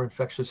it's more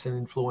infectious than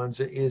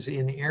influenza is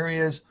in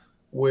areas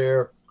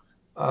where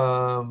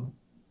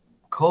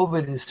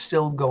COVID is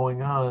still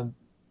going on.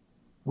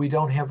 We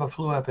don't have a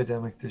flu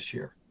epidemic this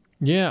year.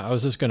 Yeah, I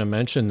was just going to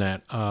mention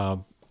that.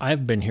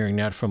 I've been hearing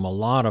that from a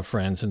lot of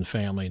friends and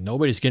family.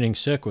 Nobody's getting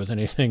sick with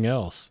anything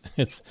else.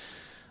 It's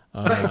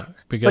But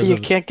because you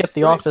of can't get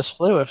the Right. office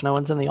flu if no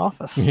one's in the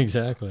office.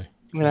 exactly.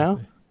 You know?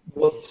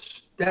 Well,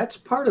 that's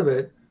part of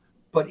it.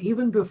 But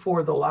even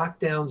before the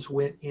lockdowns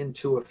went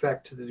into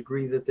effect to the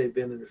degree that they've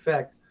been in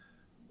effect,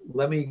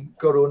 let me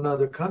go to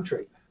another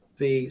country.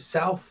 The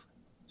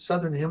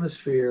southern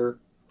hemisphere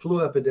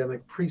flu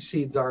epidemic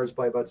precedes ours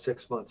by about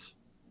 6 months.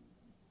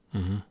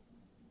 Mm-hmm.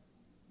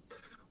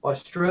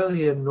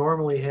 Australia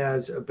normally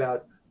has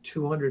about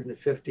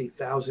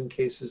 250,000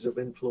 cases of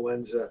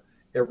influenza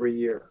every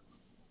year.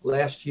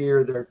 Last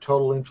year, their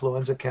total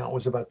influenza count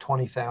was about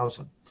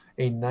 20,000,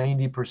 a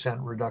 90%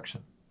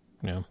 reduction.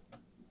 Yeah.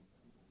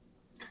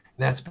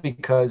 That's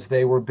because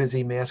they were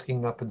busy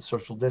masking up and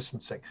social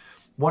distancing.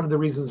 One of the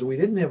reasons we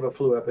didn't have a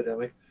flu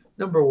epidemic,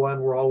 number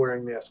one, we're all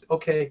wearing masks.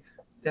 Okay,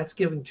 that's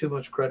giving too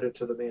much credit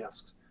to the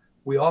masks.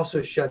 We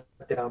also shut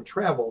down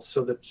travel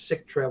so that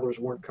sick travelers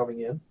weren't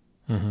coming in.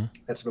 Mm-hmm.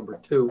 That's number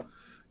 2.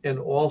 And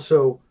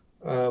also,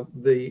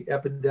 the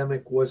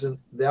epidemic wasn't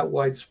that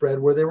widespread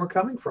where they were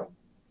coming from.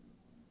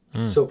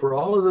 Mm. So for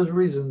all of those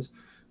reasons,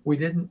 we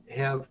didn't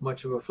have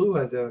much of a flu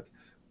epidemic.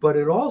 But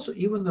it also,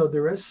 even though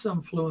there is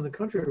some flu in the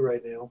country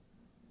right now,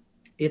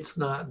 it's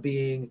not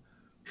being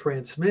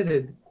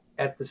transmitted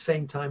at the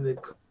same time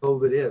that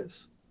COVID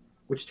is,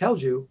 which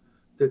tells you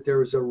that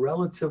there is a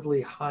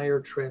relatively higher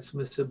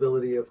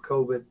transmissibility of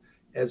COVID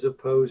as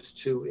opposed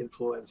to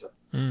influenza.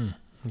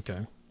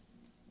 Okay.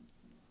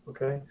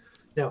 Okay.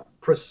 Now,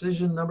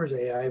 precision numbers,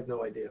 I have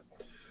no idea.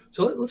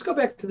 So let's go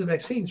back to the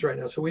vaccines right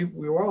now. So we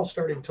were all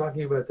starting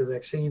talking about the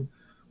vaccine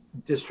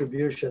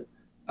distribution.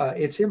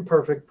 It's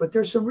imperfect, but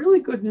there's some really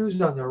good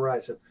news on the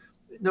horizon.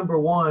 Number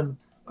one,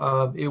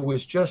 it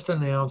was just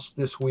announced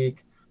this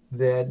week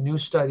that new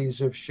studies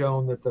have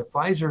shown that the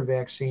Pfizer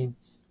vaccine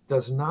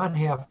does not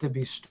have to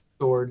be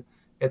stored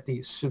at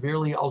the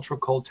severely ultra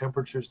cold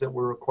temperatures that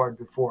were required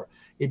before.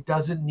 It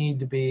doesn't need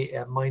to be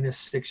at minus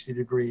 60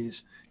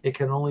 degrees. It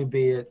can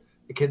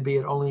be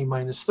at only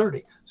minus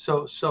 30.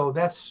 So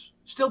that's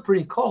still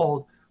pretty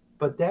cold,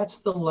 but that's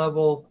the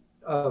level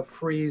of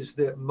freeze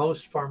that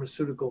most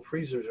pharmaceutical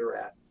freezers are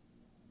at.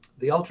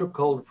 The ultra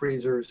cold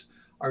freezers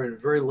are in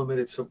very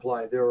limited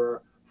supply. There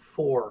are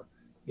 4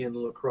 in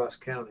La Crosse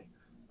County,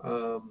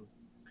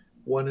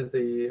 one at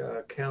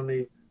the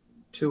county,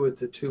 2 at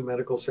the 2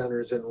 medical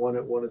centers, and 1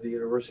 at one of the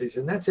universities,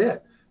 and that's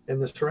it.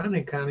 And the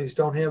surrounding counties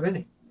don't have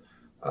any.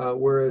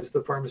 Whereas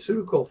the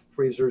pharmaceutical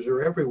freezers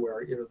are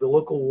everywhere. You know, the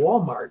local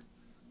Walmart,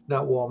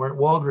 not Walmart,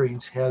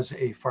 Walgreens has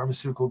a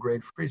pharmaceutical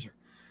grade freezer.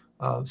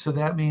 So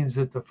that means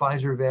that the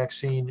Pfizer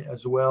vaccine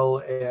as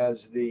well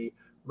as the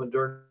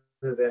Moderna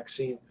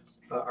vaccine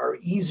are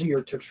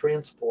easier to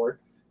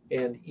transport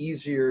and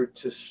easier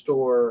to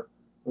store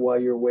while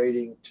you're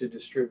waiting to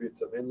distribute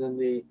them. And then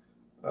the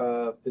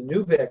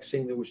new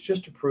vaccine that was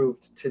just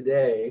approved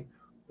today,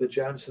 the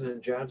Johnson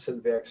 &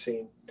 Johnson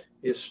vaccine,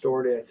 is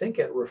stored, I think,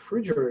 at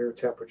refrigerator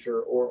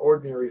temperature or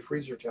ordinary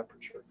freezer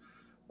temperature.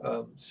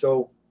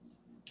 So,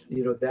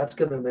 you know, that's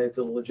going to make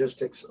the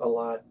logistics a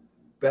lot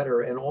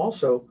better. And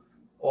also,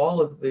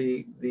 all of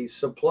the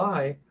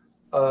supply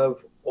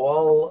of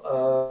all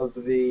of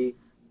the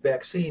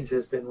vaccines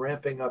has been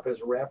ramping up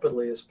as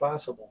rapidly as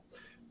possible.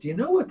 Do you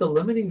know what the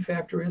limiting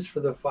factor is for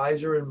the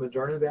Pfizer and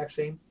Moderna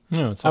vaccine?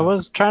 No, I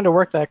was trying to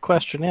work that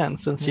question in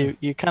since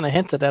you kind of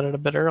hinted at it a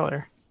bit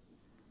earlier.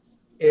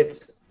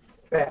 It's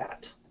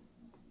fat.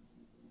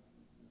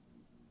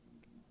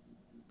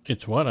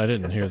 It's what? I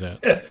didn't hear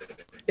that.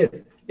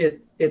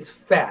 It's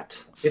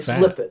fat. It's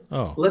fat. Lipid.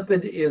 Oh.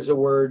 Lipid is a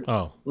word.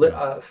 Oh.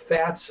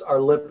 Fats are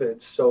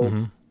lipids,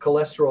 so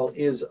cholesterol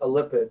is a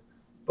lipid.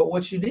 But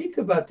what's unique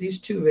about these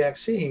 2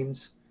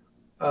 vaccines,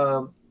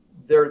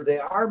 they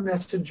are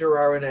messenger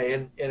RNA,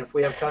 and if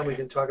we have time, we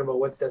can talk about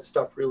what that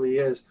stuff really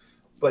is.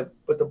 But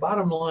the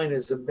bottom line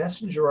is the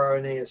messenger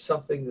RNA is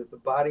something that the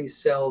body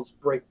cells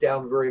break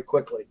down very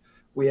quickly.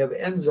 We have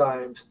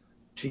enzymes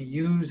to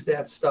use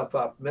that stuff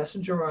up.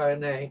 Messenger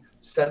RNA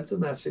sends a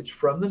message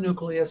from the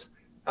nucleus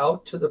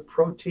out to the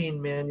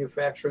protein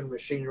manufacturing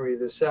machinery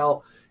of the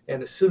cell.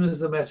 And as soon as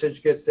the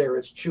message gets there,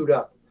 it's chewed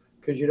up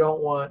because you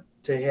don't want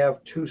to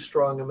have too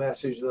strong a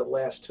message that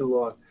lasts too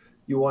long.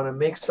 You want to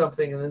make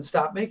something and then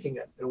stop making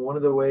it. And one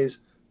of the ways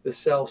the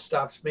cell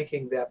stops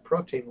making that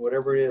protein,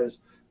 whatever it is,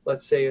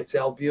 let's say it's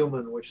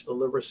albumin, which the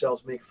liver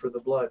cells make for the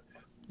blood,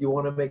 you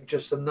want to make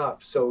just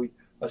enough. So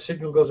a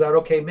signal goes out,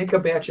 okay, make a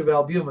batch of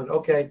albumin.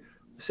 Okay,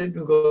 the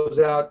signal goes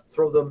out,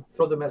 throw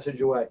the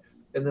message away,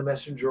 and the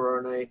messenger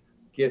RNA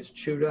gets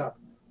chewed up.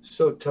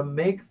 So to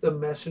make the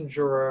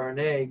messenger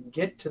RNA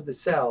get to the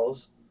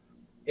cells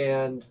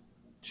and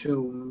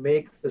to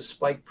make the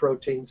spike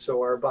protein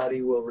so our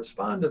body will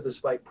respond to the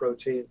spike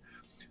protein,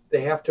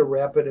 they have to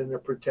wrap it in a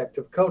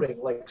protective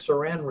coating like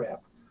saran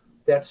wrap.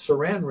 That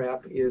saran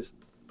wrap is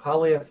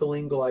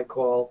polyethylene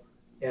glycol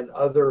and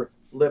other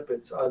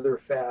lipids, other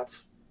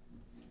fats.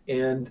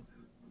 And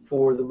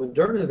for the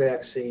Moderna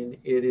vaccine,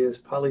 it is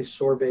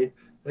polysorbate.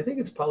 I think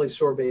it's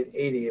polysorbate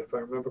 80, if I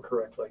remember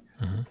correctly.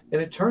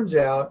 And it turns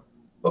out,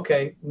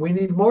 okay, we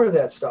need more of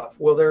that stuff.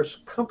 Well, there's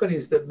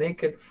companies that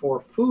make it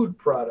for food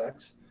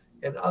products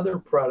and other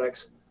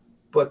products,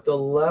 but the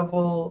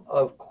level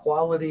of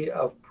quality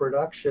of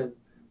production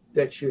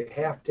that you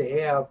have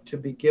to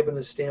be given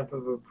a stamp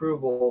of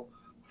approval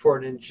for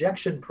an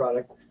injection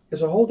product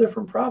is a whole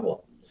different problem.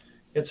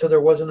 And so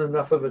there wasn't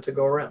enough of it to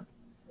go around.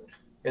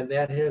 And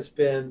that has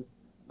been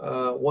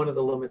one of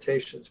the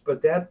limitations.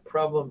 But that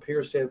problem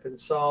appears to have been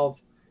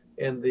solved,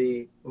 and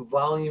the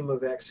volume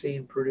of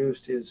vaccine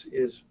produced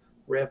is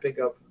ramping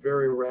up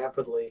very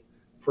rapidly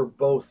for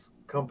both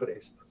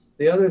companies.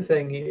 The other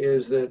thing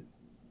is that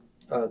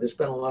there's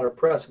been a lot of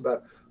press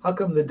about how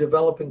come the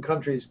developing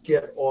countries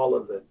get all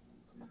of it.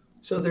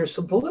 So there's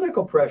some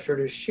political pressure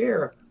to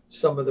share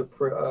some of the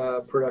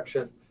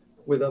production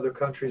with other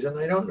countries. And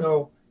I don't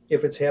know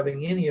if it's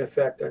having any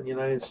effect on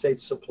United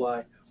States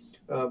supply,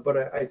 but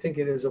I think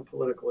it is a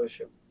political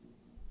issue.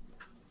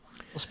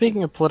 Well,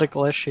 speaking of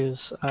political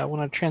issues, I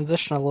want to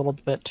transition a little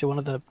bit to one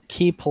of the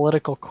key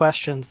political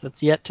questions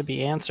that's yet to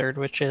be answered,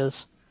 which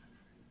is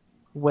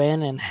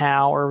when and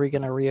how are we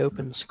going to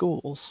reopen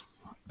schools?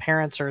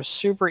 Parents are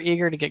super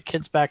eager to get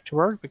kids back to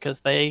work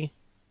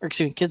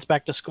kids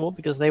back to school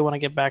because they want to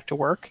get back to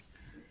work.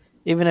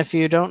 even if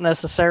you don't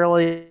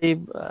necessarily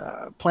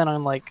plan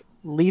on like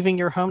leaving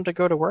your home to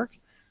go to work,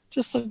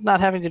 just not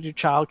having to do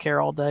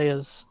childcare all day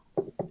is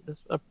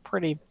a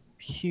pretty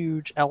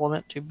huge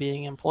element to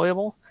being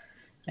employable.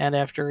 And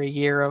after a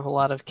year of a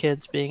lot of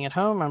kids being at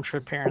home, I'm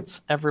sure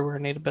parents everywhere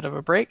need a bit of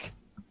a break.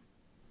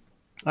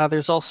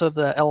 There's also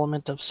the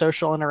element of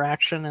social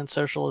interaction and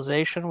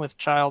socialization with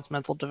child's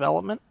mental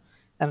development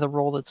and the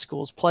role that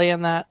schools play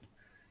in that.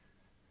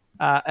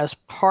 As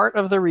part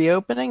of the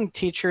reopening,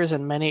 teachers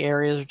in many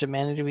areas are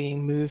demanding to be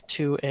moved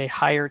to a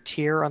higher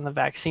tier on the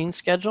vaccine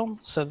schedule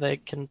so they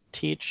can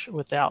teach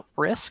without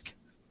risk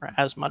or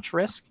as much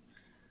risk.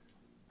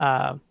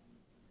 Uh,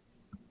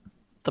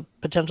 the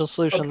potential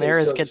solution Okay, there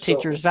is get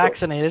teachers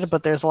vaccinated,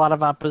 but there's a lot of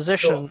so,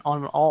 opposition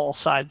on all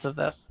sides of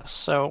this.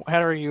 So,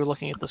 how are you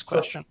looking at this so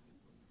question?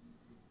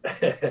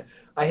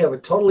 I have a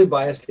totally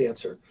biased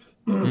answer.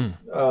 Mm.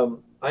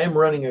 I am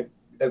running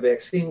a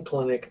vaccine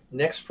clinic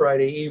next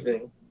Friday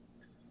evening.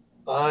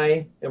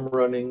 I am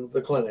running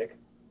the clinic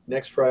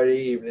next Friday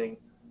evening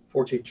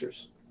for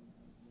teachers.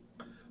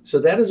 So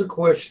that is a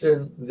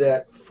question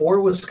that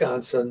for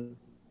Wisconsin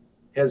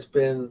has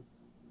been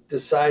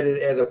decided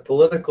at a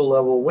political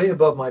level way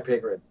above my pay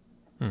grade.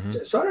 Mm-hmm.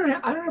 So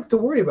I don't have to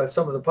worry about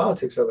some of the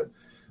politics of it.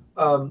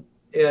 Um,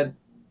 and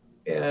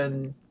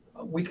and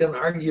we can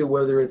argue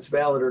whether it's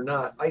valid or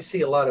not. I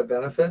see a lot of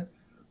benefit.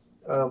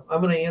 I'm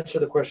going to answer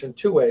the question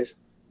two ways.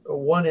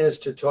 One is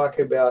to talk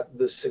about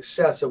the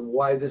success of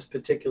why this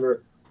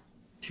particular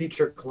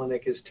teacher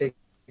clinic is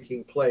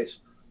taking place.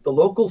 The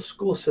local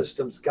school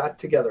systems got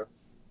together,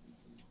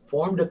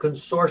 formed a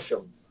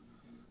consortium,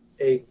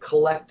 a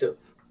collective,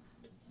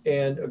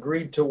 and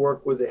agreed to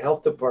work with the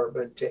health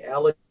department to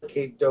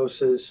allocate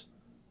doses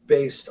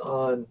based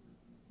on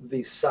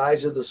the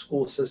size of the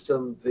school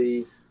system,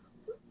 the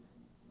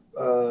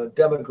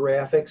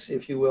demographics,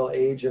 if you will,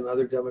 age and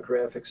other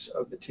demographics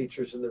of the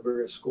teachers in the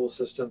various school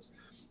systems,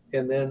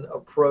 and then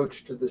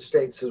approach to the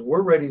state and says,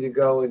 we're ready to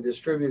go and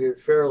distribute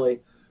it fairly.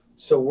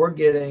 So we're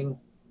getting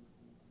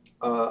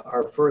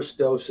our first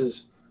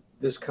doses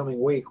this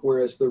coming week,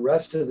 whereas the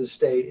rest of the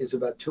state is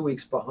about 2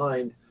 weeks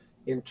behind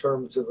in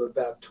terms of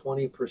about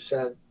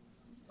 20%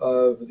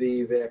 of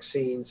the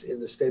vaccines in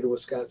the state of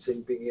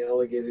Wisconsin being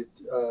allocated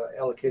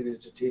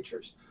to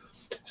teachers.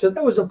 So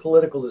that was a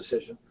political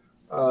decision,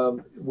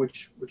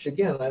 which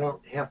again I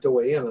don't have to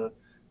weigh in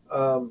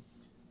on.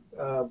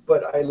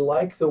 But I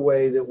like the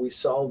way that we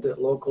solved it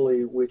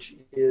locally, which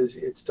is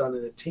it's done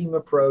in a team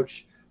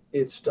approach.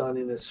 It's done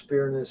in a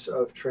spirit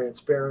of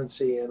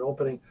transparency and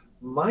opening.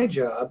 My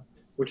job,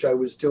 which I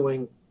was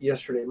doing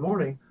yesterday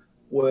morning,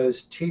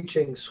 was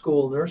teaching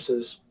school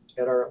nurses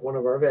at one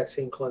of our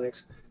vaccine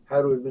clinics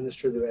how to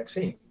administer the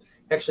vaccine.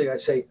 Actually, I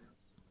say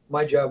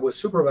my job was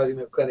supervising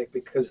the clinic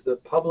because the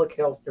public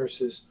health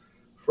nurses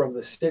from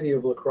the city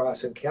of La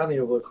Crosse and county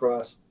of La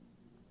Crosse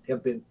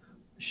have been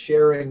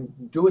sharing,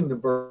 doing the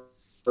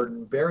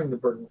burden, bearing the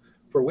burden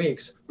for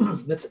weeks.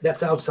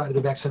 That's outside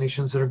of the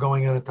vaccinations that are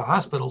going on at the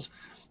hospitals.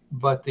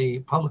 But the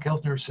public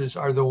health nurses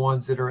are the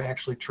ones that are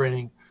actually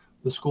training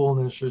the school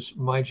nurses.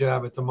 My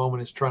job at the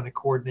moment is trying to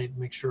coordinate and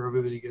make sure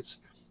everybody gets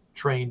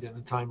trained in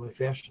a timely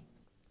fashion.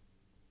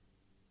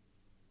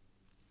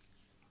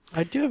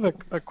 I do have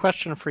a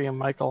question for you,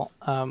 Michael.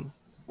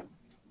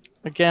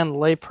 Again,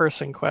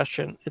 layperson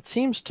question. It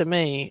seems to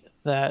me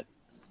that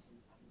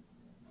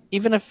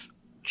even if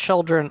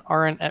children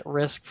aren't at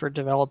risk for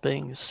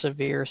developing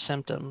severe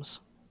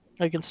symptoms,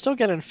 they can still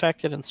get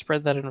infected and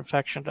spread that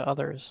infection to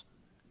others.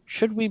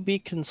 Should we be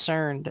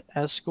concerned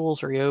as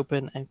schools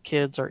reopen and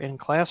kids are in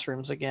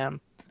classrooms again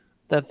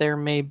that there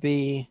may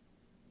be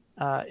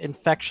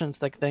infections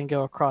that then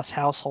go across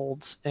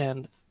households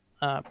and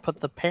put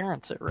the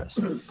parents at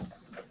risk?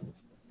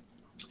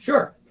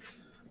 Sure.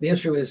 The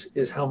issue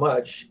is how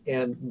much.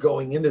 And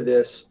going into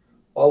this,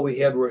 all we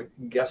had were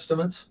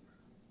guesstimates.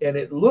 And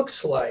it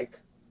looks like,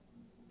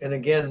 and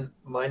again,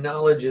 my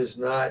knowledge is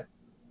not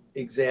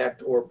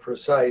exact or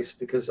precise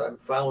because I'm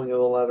following a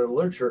lot of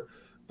literature,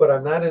 but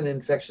I'm not an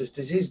infectious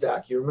disease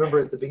doc. You remember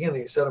at the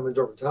beginning, I said I'm a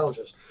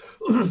dermatologist,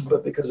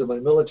 but because of my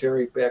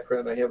military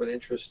background, I have an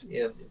interest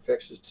in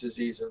infectious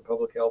disease and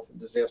public health and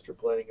disaster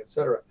planning, et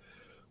cetera.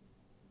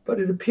 But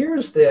it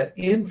appears that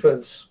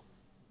infants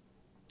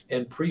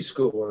and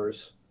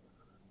preschoolers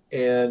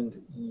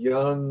and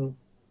young,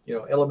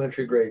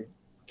 elementary grade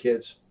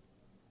kids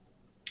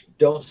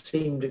don't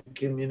seem to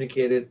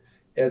communicate it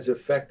as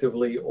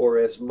effectively or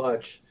as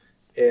much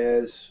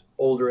as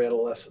older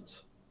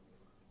adolescents.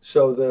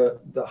 So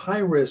the high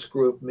risk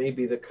group may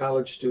be the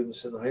college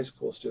students and the high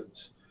school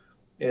students.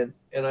 And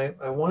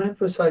I want to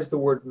emphasize the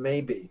word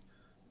maybe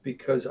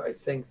because I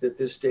think that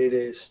this data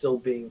is still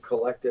being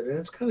collected and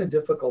it's kind of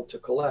difficult to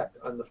collect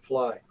on the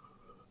fly.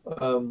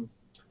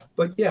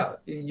 But yeah,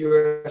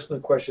 you're asking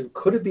the question,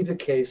 could it be the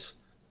case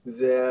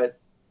that,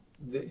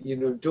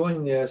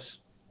 doing this,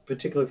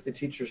 particularly if the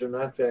teachers are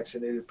not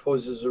vaccinated,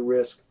 poses a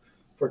risk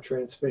for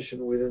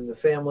transmission within the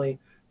family,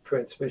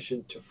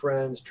 transmission to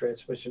friends,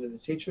 transmission to the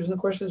teachers? And the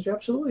question is,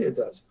 absolutely it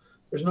does.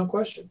 There's no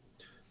question.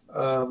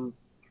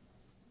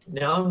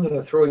 Now I'm going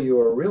to throw you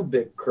a real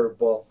big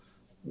curveball.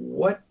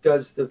 What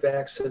does the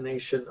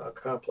vaccination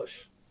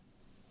accomplish?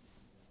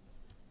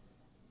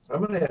 I'm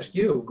going to ask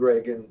you,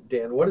 Greg and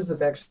Dan, what does the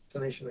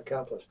vaccination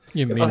accomplish?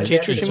 You If mean I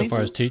Teachers, you so mean? far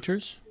vaccinate as you,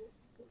 teachers?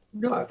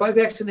 no, if I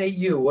vaccinate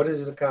you, what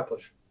does it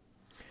accomplish?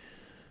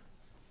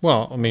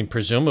 Well, I mean,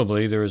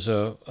 presumably there's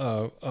a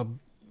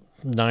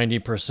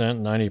 90%,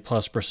 90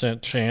 plus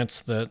percent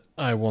chance that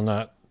I will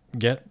not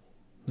get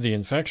the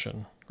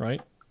infection,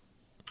 right?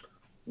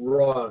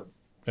 Wrong.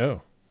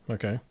 Oh,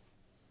 okay.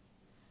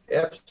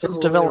 It's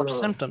Absolutely develop wrong.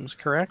 symptoms,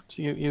 correct?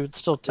 You would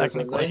still There's a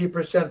technically.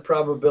 90%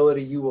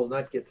 probability you will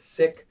not get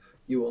sick.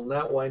 You will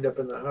not wind up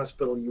in the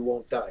hospital. You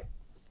won't die.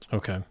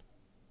 Okay.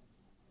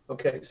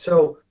 Okay,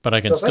 so But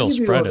I can if I still give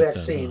you a spread it then, huh?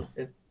 vaccine,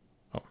 Oh,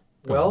 go ahead.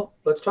 well,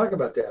 let's talk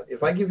about that.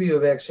 If I give you a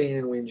vaccine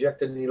and we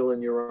inject a needle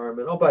in your arm,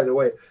 and oh, by the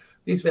way,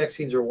 these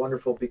vaccines are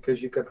wonderful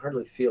because you can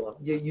hardly feel them.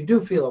 You do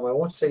feel them. I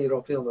won't say you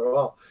don't feel them at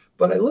all.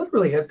 But I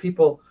literally had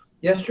people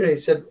yesterday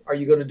said, "Are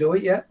you going to do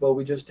it yet?" Well,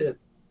 we just did.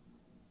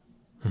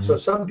 Hmm. So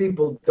some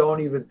people don't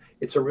even,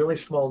 it's a really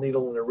small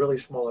needle in a really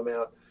small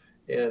amount.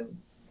 And,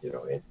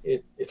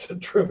 it's a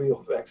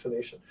trivial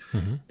vaccination.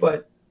 Hmm.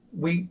 But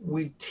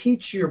we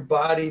teach your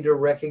body to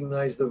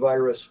recognize the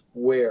virus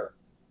where?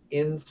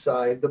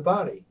 Inside the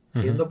body,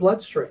 in Hmm. the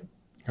bloodstream,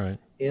 Right.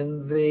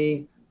 in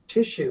the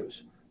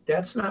tissues.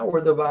 That's not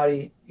where the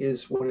body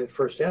is when it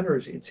first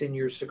enters. It's in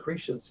your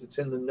secretions, it's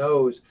in the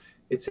nose,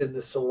 it's in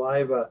the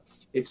saliva,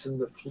 it's in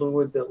the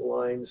fluid that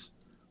lines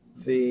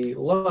the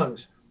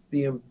lungs.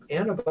 The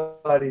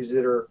antibodies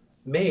that are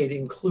made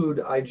include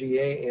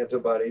IgA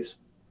antibodies,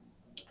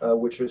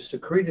 which are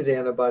secreted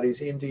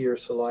antibodies into your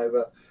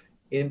saliva,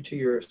 into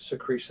your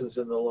secretions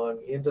in the lung,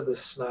 into the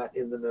snot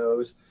in the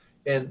nose,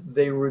 and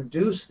they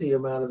reduce the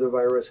amount of the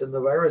virus. And the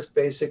virus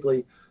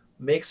basically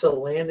makes a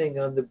landing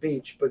on the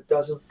beach, but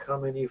doesn't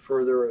come any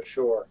further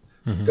ashore,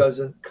 Hmm.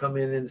 doesn't come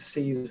in and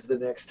seize the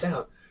next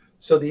town.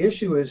 So the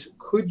issue is,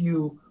 could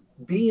you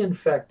be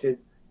infected,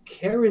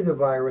 carry the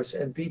virus,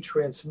 and be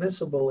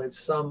transmissible at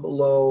some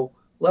low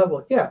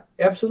level? Yeah,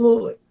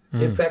 absolutely.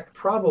 In Mm. fact,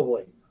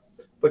 probably.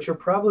 But you're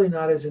probably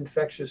not as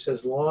infectious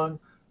as long.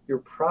 You're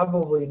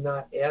probably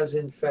not as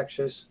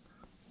infectious.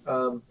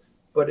 Um,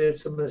 but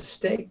it's a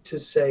mistake to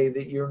say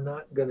that you're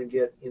not going to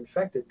get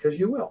infected because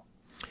you will,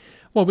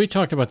 Well, we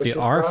talked about but the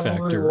you R probably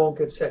factor. won't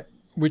get sick.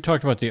 We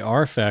talked about the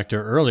R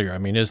factor earlier. I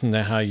mean, isn't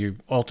that how you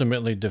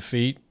ultimately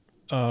defeat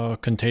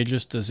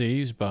contagious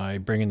disease by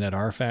bringing that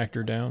R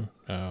factor down?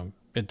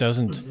 It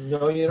doesn't,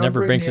 No, you don't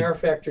never bring brings the it. R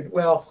factor.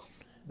 Well,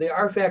 the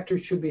R factor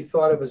should be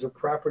thought of as a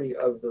property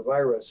of the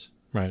virus.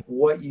 Right.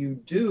 What you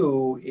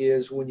do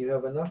is when you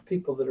have enough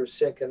people that are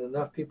sick and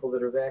enough people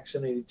that are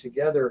vaccinated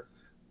together,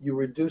 you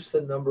reduce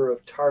the number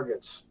of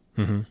targets.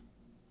 Hmm.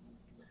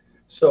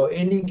 So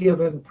any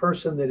given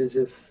person that is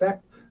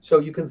so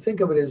you can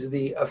think of it as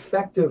the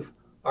effective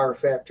R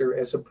factor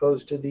as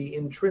opposed to the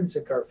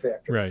intrinsic R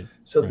factor. Right.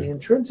 So the Right.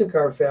 intrinsic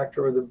R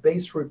factor, or the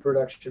base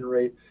reproduction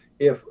rate,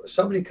 if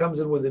somebody comes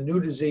in with a new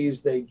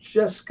disease, they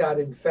just got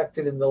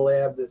infected in the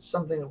lab, that's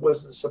something that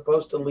wasn't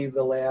supposed to leave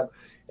the lab,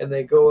 and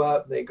they go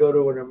out and they go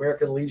to an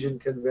American Legion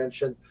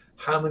convention,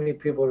 how many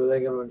people are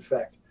they going to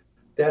infect?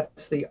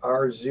 That's the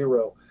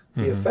R0.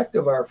 The Hmm.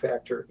 effective R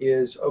factor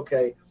is,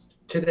 okay,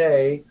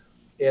 today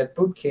at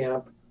boot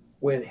camp,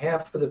 when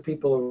half of the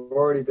people have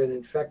already been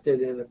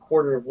infected and a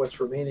quarter of what's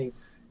remaining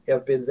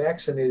have been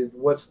vaccinated,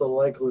 what's the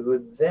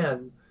likelihood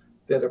then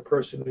that a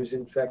person who's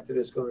infected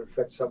is going to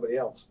infect somebody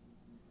else?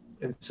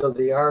 And so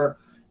the R,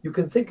 you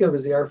can think of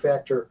as the R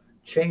factor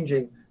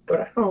changing,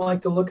 but I don't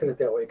like to look at it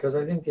that way because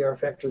I think the R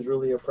factor is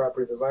really a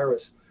property of the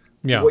virus.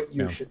 Yeah. What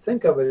you Yeah. should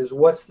think of it is,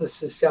 what's the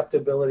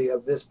susceptibility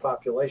of this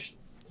population?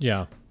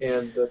 Yeah.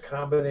 And the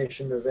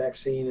combination of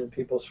vaccine and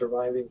people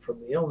surviving from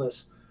the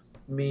illness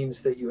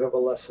means that you have a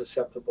less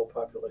susceptible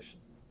population.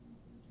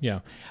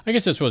 Yeah. I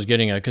guess that's what I was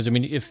getting at. Because I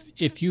mean,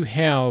 if you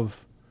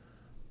have,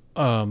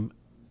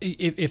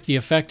 if the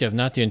effective,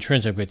 not the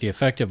intrinsic, but the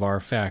effective R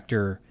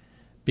factor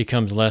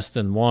becomes less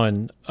than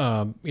one,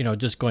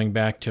 just going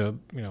back to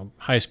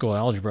high school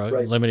algebra,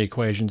 Right. limit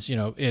equations,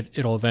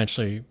 it'll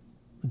eventually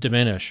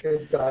diminish.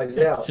 It dies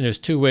out. And there's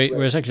two ways. Right.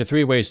 There's actually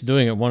three ways of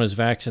doing it. One is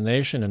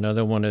vaccination.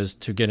 Another one is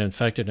to get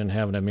infected and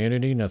have an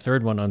immunity. And a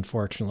third one,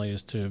 unfortunately,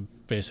 is to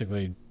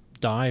basically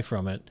die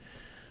from it,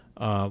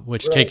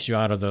 which Right. takes you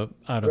out of the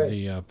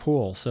Right.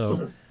 pool.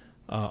 So,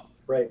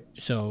 Right.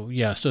 so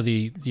yeah. So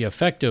the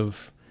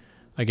effective,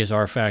 I guess,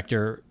 R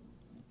factor.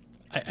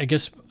 I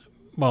guess.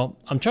 Well,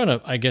 I'm trying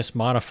to, I guess,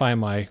 modify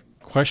my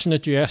question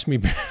that you asked me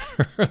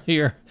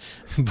earlier,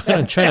 but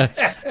I'm trying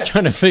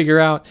to figure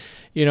out,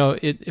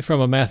 it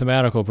from a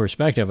mathematical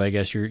perspective. I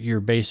guess you're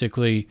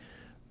basically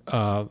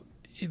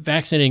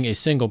vaccinating a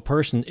single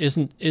person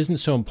isn't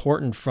so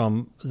important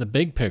from the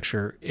big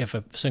picture. If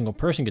a single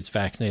person gets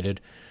vaccinated,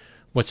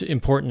 what's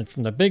important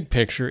from the big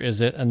picture is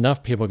that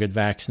enough people get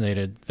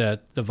vaccinated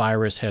that the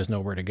virus has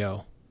nowhere to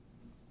go.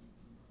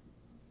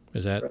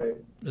 Is that Right.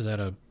 is that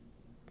a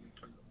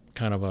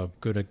kind of a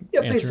good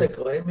Yeah, answer?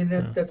 basically. I mean,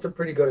 Yeah. that's a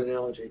pretty good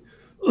analogy.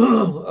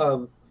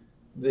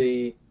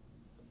 The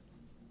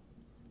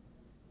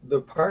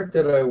the part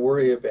that I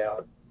worry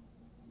about,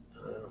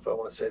 I don't know if I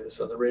want to say this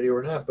on the radio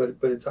or not, but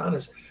it's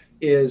honest,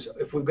 is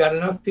if we've got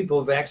enough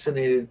people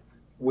vaccinated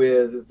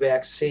with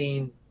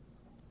vaccine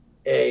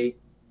A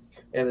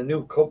and a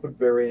new COVID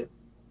variant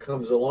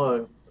comes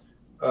along,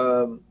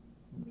 um,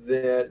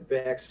 that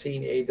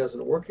vaccine A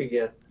doesn't work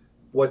again.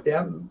 What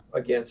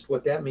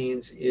that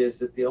means is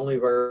that the only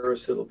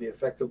virus that will be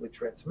effectively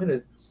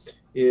transmitted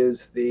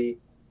is the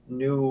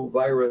new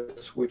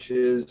virus, which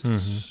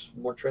is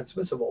more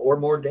transmissible or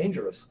more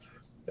dangerous.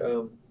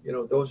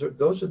 Those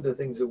are the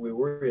things that we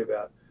worry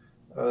about.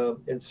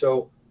 And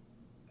so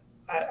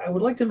I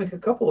would like to make a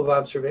couple of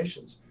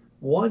observations.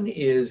 One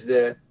is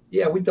that,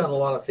 yeah, we've done a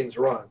lot of things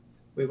wrong.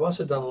 We've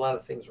also done a lot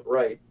of things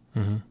right.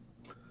 Mm-hmm.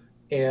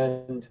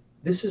 And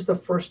this is the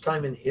first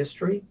time in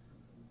history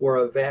where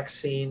a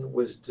vaccine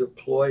was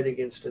deployed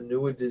against a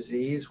new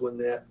disease when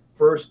that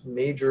first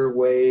major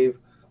wave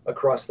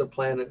across the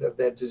planet of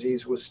that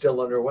disease was still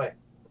underway.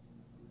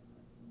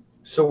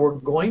 So we're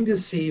going to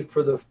see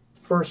for the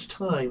first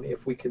time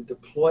if we can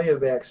deploy a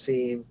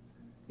vaccine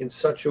in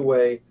such a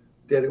way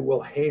that it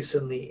will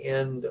hasten the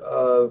end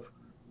of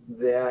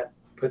that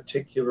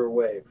particular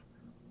wave.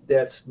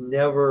 That's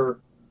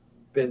never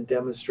been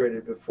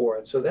demonstrated before.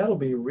 And so that'll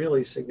be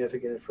really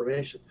significant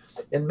information.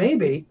 And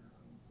maybe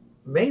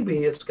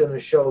it's going to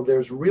show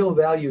there's real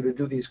value to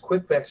do these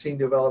quick vaccine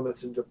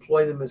developments and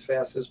deploy them as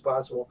fast as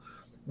possible.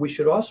 We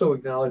should also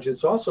acknowledge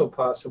it's also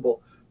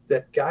possible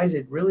that, guys,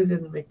 it really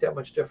didn't make that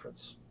much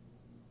difference.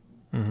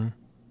 Mm-hmm.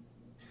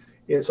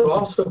 It's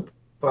also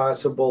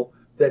possible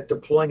that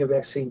deploying a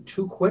vaccine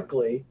too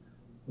quickly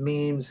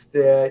means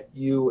that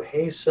you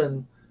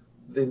hasten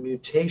the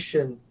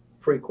mutation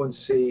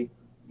frequency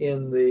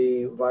in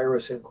the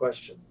virus in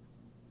question.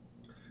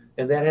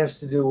 And that has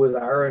to do with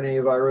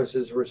RNA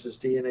viruses versus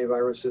DNA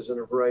viruses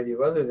and a variety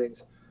of other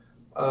things.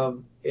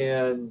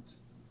 And,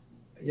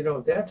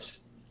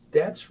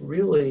 that's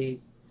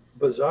really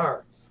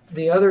bizarre.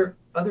 The other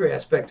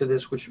aspect of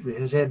this, which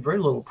has had very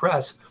little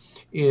press,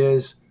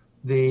 is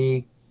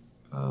the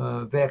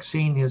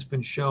vaccine has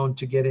been shown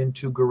to get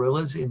into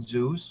gorillas in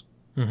zoos.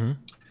 Mm-hmm.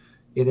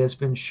 It has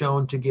been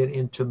shown to get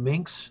into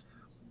minks.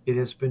 It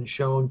has been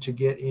shown to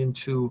get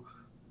into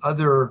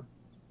other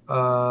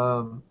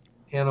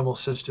animal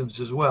systems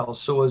as well.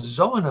 So a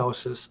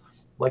zoonosis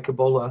like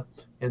Ebola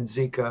and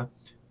Zika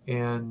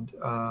and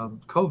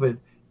COVID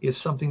is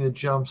something that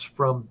jumps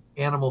from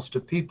animals to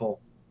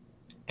people.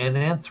 And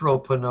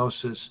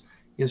anthropognosis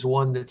is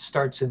one that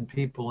starts in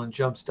people and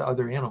jumps to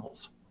other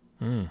animals.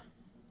 Mm.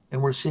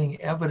 And we're seeing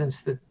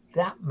evidence that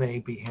that may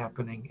be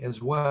happening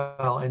as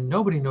well. And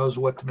nobody knows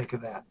what to make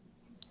of that.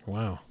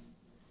 Wow.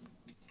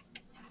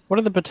 What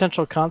are the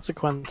potential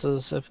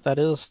consequences if that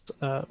is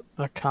a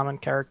common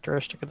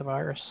characteristic of the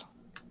virus?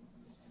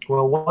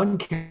 Well, one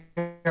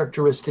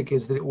characteristic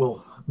is that it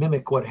will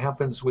mimic what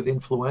happens with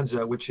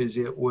influenza, which is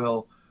it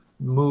will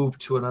move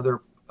to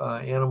another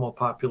animal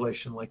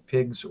population like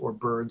pigs or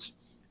birds,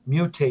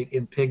 mutate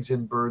in pigs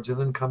and birds, and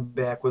then come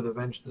back with a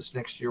vengeance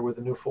next year with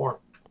a new form.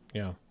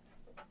 Yeah.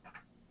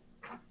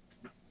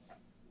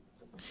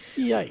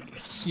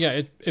 Yikes.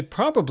 Yeah, it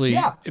probably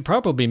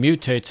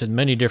mutates in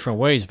many different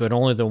ways, but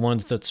only the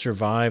ones that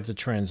survive the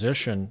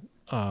transition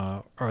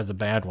are the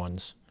bad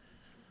ones.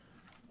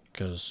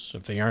 Because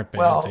if they aren't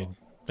bad,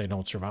 they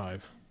don't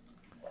survive.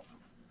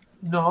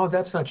 No,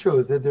 that's not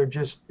true. They're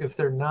just, if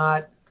they're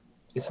not,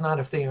 it's not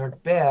if they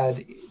aren't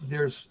bad.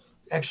 There's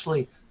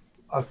actually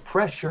a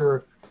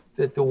pressure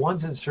that the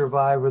ones that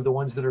survive are the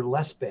ones that are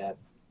less bad.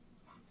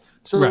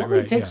 So let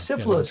me take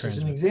syphilis as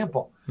an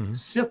example.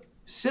 Mm-hmm.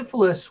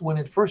 Syphilis, when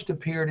it first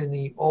appeared in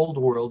the old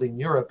world in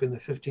Europe in the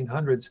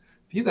 1500s,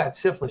 if you got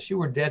syphilis, you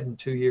were dead in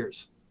 2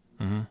 years.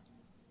 Mm-hmm.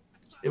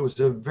 It was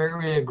a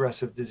very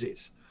aggressive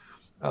disease.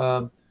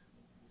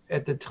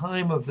 At the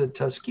time of the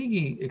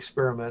Tuskegee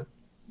experiment,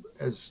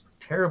 as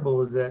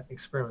terrible as that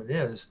experiment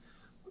is,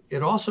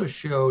 it also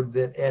showed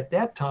that at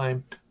that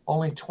time,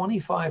 only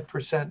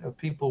 25% of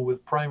people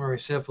with primary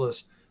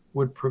syphilis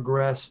would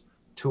progress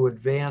to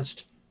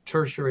advanced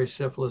tertiary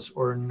syphilis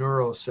or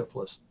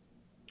neurosyphilis.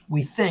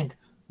 We think,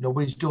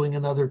 nobody's doing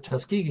another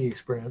Tuskegee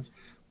experiment,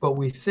 but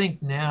we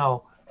think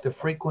now the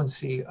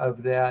frequency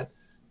of that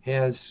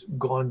has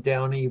gone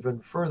down even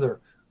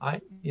further.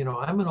 I'm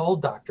an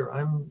old doctor.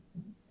 I'm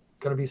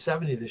going to be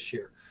 70 this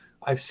year.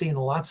 I've seen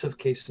lots of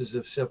cases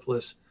of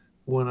syphilis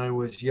when I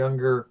was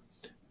younger,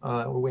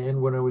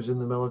 and when I was in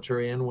the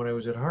military, and when I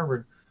was at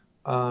Harvard.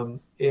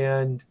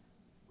 And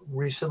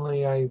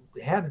recently I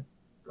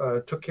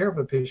took care of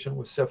a patient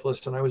with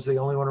syphilis, and I was the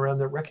only one around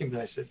that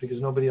recognized it because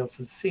nobody else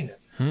had seen it.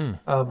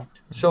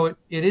 So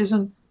it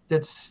isn't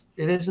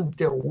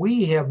that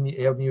we have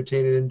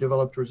mutated and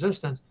developed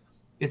resistance.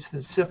 It's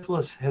that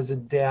syphilis has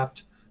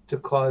adapted to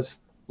cause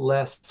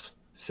less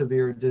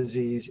severe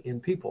disease in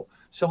people.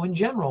 So in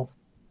general,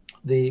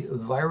 the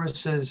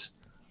viruses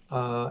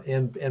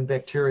and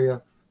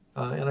bacteria,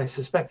 and I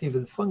suspect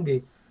even fungi,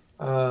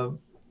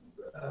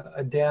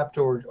 adapt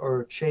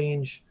or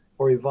change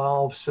or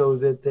evolve so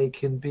that they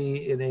can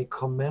be in a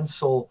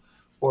commensal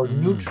or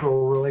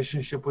neutral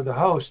relationship with the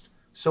host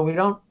so we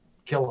don't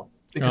kill them.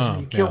 Because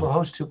if you kill the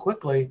host too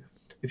quickly,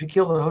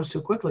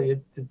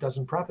 it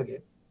doesn't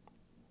propagate.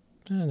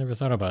 I never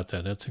thought about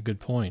that. That's a good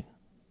point.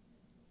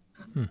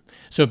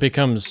 So it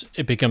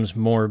becomes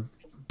more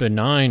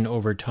benign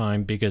over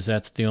time because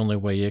that's the only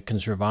way it can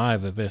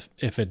survive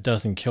if it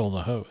doesn't kill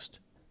the host.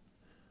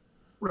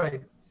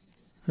 Right.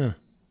 Huh.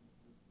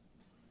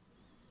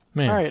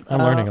 Man, all right, I'm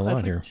learning a lot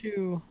I think here.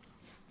 to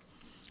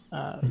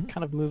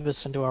kind of move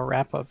us into a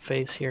wrap-up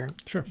phase here.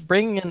 Sure.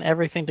 Bringing in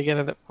everything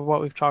together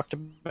what we've talked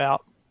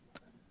about,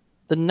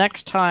 the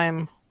next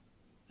time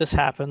this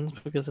happens,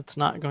 because it's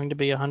not going to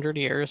be 100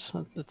 years,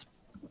 it's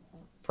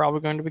probably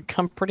going to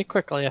become pretty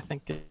quickly, I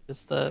think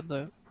is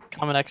the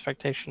common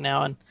expectation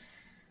now. And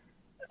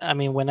I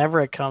mean,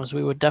 whenever it comes,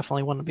 we would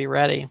definitely want to be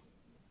ready.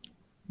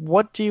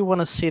 What do you want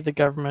to see the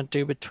government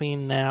do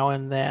between now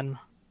and then?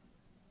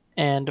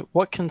 And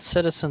what can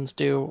citizens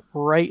do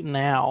right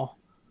now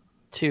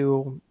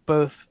to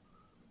both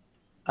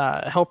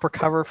help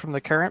recover from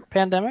the current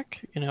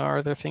pandemic?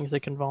 Are there things they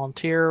can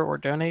volunteer or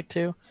donate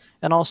to?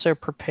 And also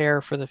prepare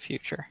for the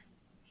future?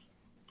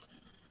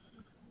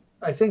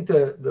 I think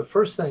the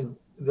first thing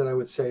that I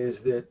would say is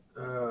that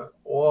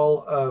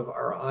all of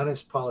our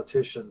honest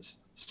politicians,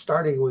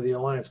 starting with the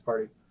Alliance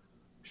Party,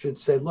 should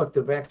say, look,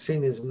 the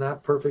vaccine is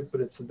not perfect,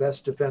 but it's the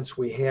best defense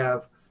we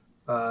have.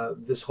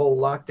 This whole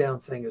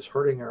lockdown thing is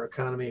hurting our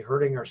economy,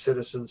 hurting our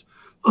citizens,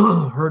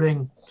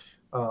 hurting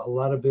a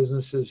lot of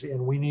businesses, and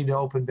we need to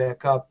open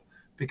back up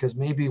because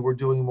maybe we're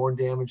doing more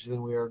damage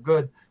than we are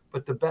good.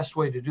 But the best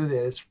way to do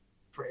that is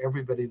for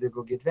everybody to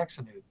go get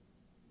vaccinated.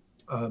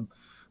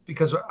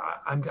 Because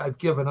I've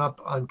given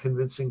up on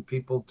convincing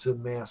people to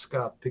mask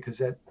up because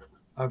that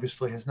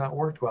obviously has not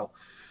worked well.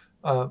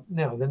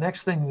 Now, the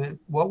next thing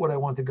what would I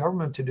want the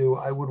government to do?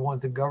 I would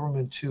want the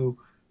government to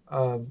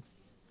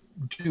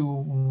do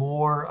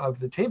more of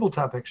the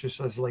tabletop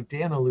exercise like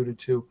Dan alluded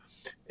to,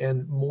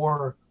 and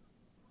more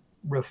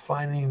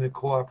refining the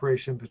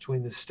cooperation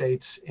between the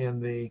states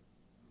and the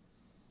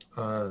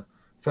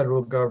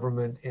federal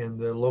government and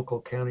the local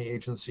county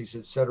agencies,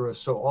 et cetera.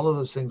 So all of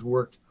those things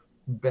worked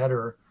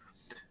better.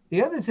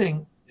 The other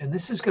thing, and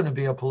this is going to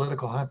be a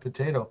political hot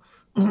potato,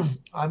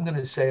 I'm going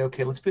to say,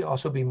 okay, let's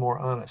also be more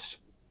honest.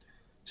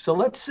 So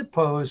let's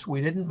suppose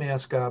we didn't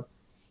mask up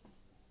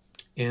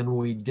and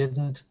we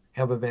didn't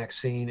have a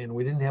vaccine and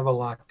we didn't have a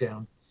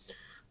lockdown.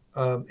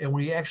 And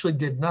we actually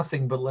did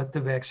nothing but let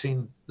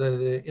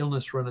the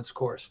illness run its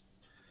course.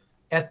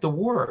 At the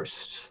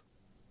worst,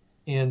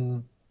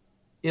 in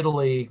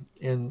Italy,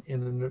 in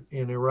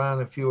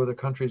Iran, a few other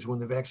countries, when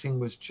the vaccine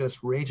was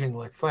just raging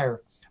like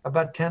fire,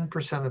 about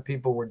 10% of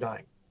people were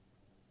dying.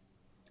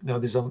 Now,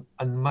 there's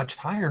a much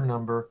higher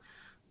number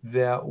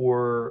that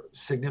were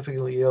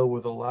significantly ill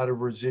with a lot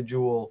of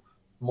residual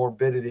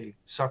morbidity,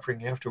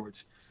 suffering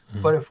afterwards.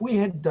 Mm-hmm. But if we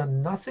had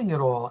done nothing at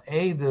all,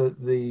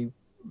 the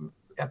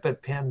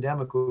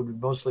pandemic would be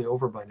mostly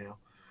over by now,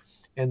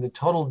 and the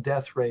total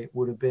death rate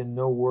would have been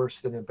no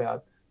worse than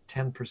about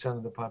 10%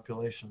 of the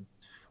population,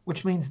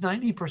 which means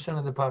 90%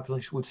 of the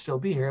population would still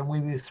be here, and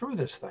we'd be through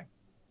this thing.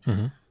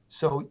 Mm-hmm.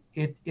 So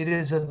it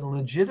is a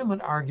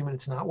legitimate argument.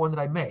 It's not one that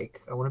I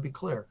make. I want to be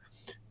clear.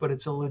 But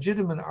it's a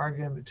legitimate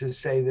argument to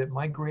say that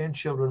my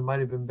grandchildren might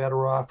have been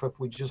better off if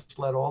we just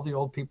let all the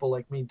old people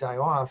like me die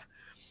off,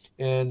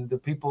 and the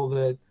people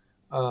that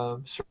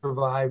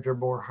survived are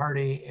more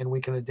hardy, and we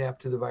can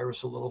adapt to the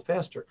virus a little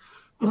faster.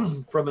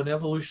 From an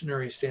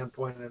evolutionary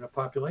standpoint and a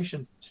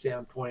population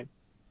standpoint,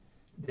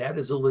 that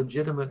is a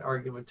legitimate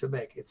argument to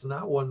make. It's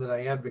not one that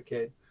I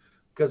advocate,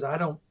 because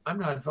I'm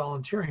not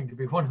volunteering to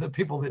be one of the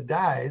people that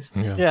dies.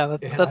 Yeah,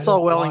 that's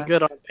all well and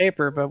good on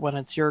paper, but when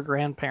it's your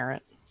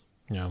grandparent,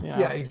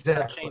 exactly,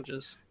 that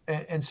changes.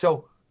 And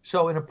so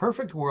in a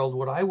perfect world,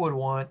 what I would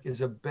want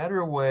is a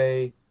better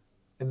way,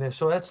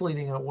 so that's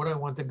leading on what I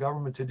want the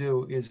government to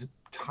do is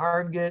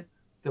target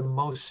the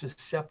most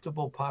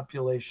susceptible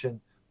population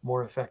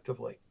more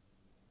effectively.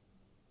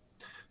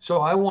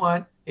 So I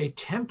want a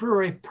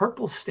temporary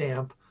purple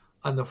stamp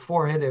on the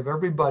forehead of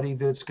everybody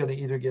that's going to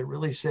either get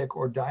really sick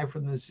or die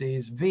from the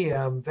disease,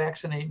 VM,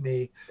 vaccinate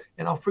me,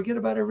 and I'll forget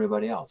about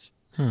everybody else.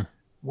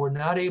 We're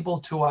not able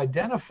to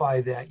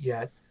identify that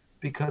yet,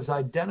 because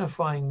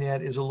identifying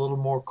that is a little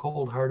more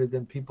cold-hearted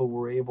than people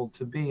were able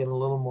to be, and a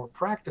little more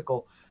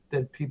practical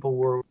than people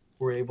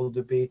were able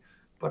to be.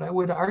 But I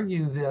would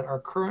argue that our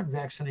current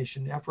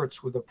vaccination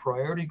efforts with the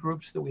priority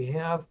groups that we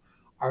have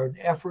are an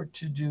effort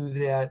to do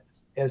that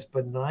as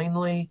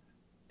benignly,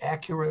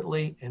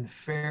 accurately, and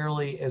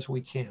fairly as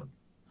we can.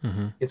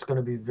 Mm-hmm. It's going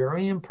to be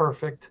very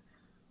imperfect.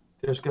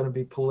 There's going to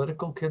be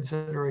political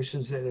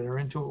considerations that enter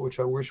into it, which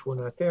I wish were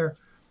not there.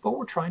 But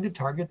we're trying to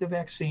target the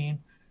vaccine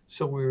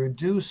so we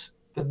reduce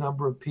the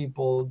number of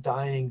people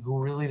dying who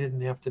really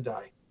didn't have to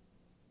die.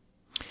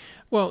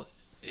 Well,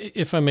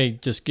 if I may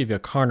just give you a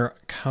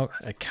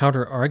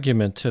counter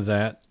argument to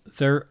that,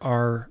 there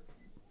are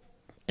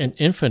an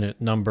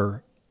infinite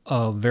number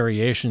of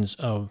variations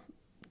of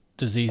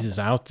diseases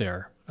out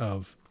there,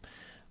 of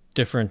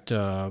different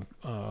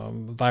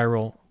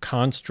viral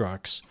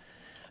constructs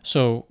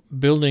So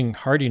building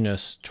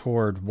hardiness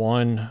toward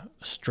one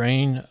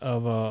strain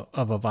of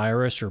a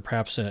virus, or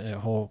perhaps a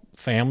whole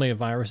family of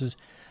viruses,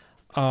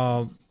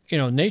 uh,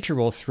 nature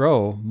will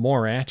throw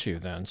more at you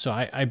then. So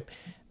I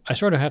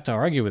sort of have to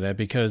argue with that,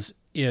 because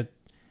it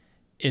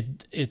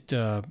it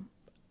uh,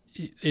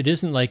 it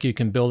isn't like you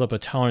can build up a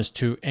tolerance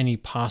to any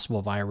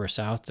possible virus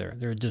out there.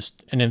 There are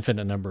just an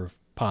infinite number of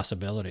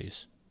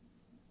possibilities,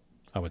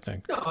 I would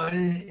think. No,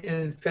 and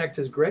in fact,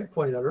 as Greg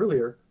pointed out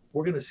earlier,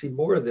 we're going to see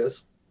more of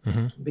this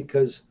Hmm.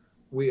 because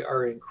we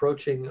are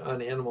encroaching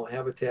on animal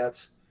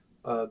habitats.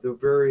 The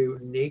very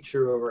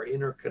nature of our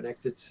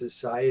interconnected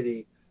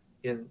society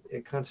in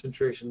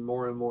concentration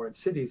more and more in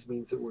cities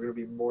means that we're going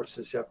to be more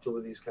susceptible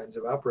to these kinds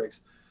of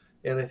outbreaks.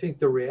 And I think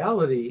the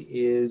reality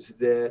is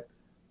that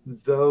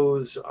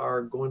those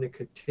are going to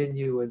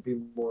continue and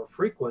be more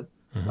frequent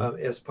Hmm.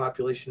 as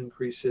population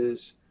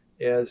increases,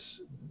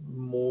 as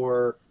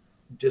more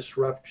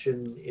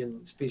disruption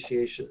in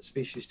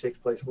species takes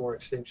place, more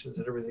extinctions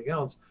and everything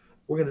else.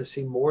 We're going to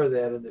see more of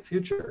that in the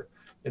future.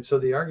 And so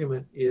the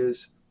argument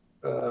is,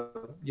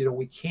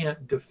 we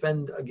can't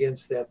defend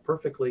against that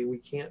perfectly. We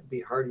can't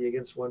be hardy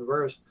against one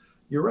virus.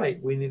 You're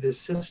right. We need a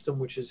system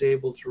which is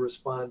able to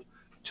respond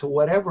to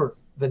whatever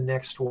the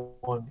next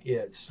one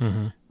is,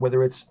 Hmm.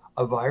 whether it's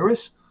a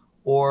virus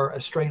or a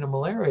strain of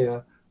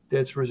malaria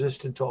that's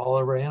resistant to all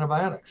of our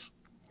antibiotics.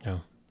 Yeah.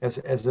 As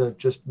a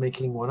just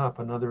making one up,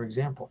 another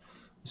example.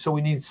 So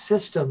we need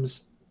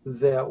systems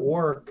that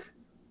work,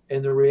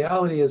 and the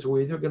reality is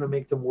we're either going to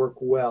make them work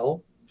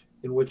well,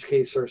 in which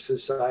case our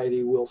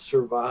society will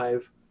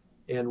survive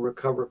and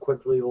recover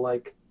quickly,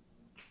 like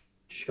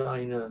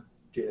China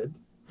did,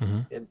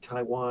 Hmm. and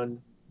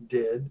Taiwan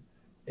did,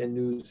 and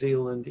New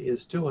Zealand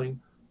is doing,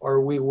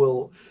 or we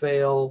will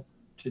fail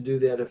to do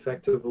that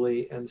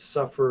effectively and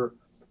suffer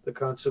the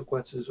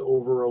consequences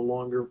over a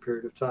longer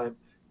period of time,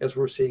 as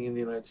we're seeing in the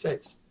United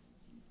States.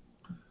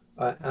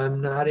 I'm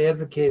not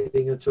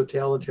advocating a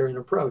totalitarian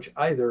approach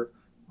either.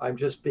 I'm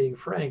just being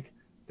frank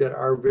that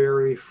our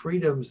very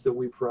freedoms that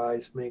we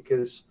prize make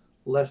us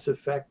less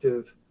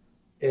effective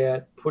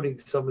at putting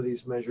some of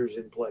these measures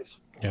in place.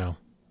 Yeah.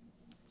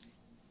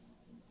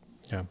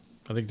 Yeah.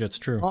 I think that's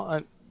true.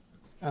 Well,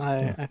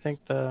 Yeah. I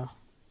think the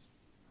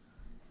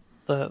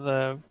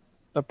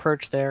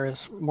approach there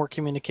is more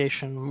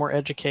communication, more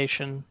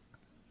education,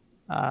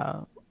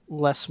 uh,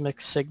 less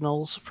mixed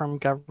signals from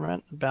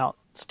government about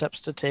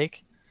steps to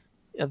take.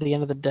 At the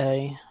end of the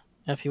day,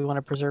 if you want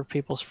to preserve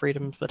people's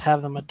freedoms but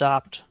have them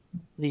adopt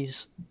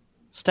these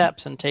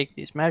steps and take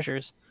these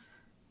measures,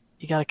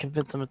 you got to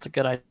convince them it's a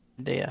good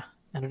idea.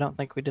 And I don't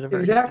think we did a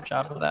very good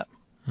job of Exactly. that.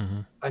 Hmm.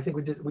 I think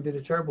we did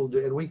a terrible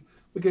job, and we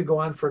could go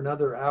on for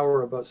another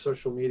hour about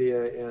social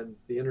media and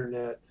the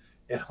internet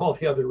and all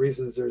the other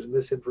reasons there's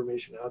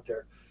misinformation out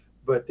there,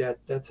 but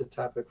that's a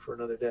topic for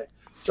another day.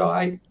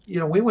 So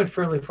we went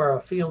fairly far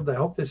afield. I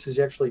hope this is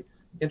actually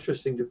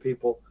interesting to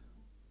people.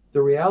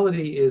 The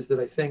reality is that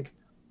I think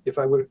if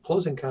I would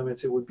closing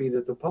comments, it would be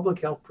that the public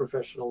health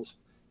professionals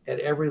at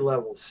every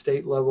level,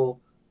 state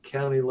level,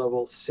 county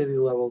level, city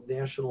level,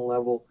 national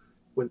level,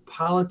 when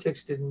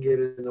politics didn't get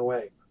in the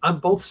way, on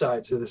both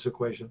sides of this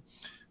equation,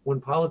 when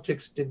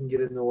politics didn't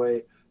get in the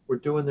way, were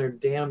doing their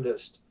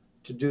damnedest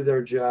to do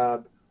their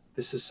job.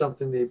 This is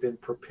something they've been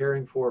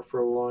preparing for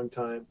a long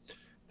time.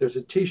 There's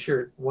a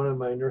T-shirt one of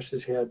my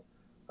nurses had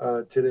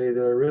today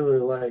that I really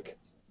like: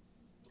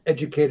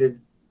 educated,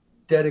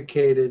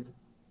 dedicated,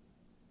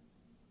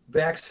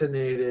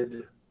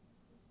 vaccinated,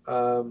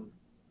 um,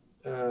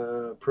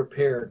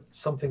 prepared,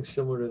 something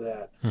similar to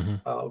that. Hmm.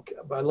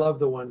 I love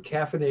the one: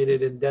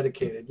 caffeinated and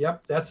dedicated.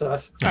 Yep, that's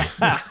us.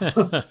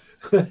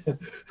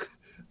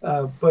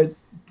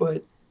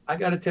 But I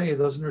got to tell you,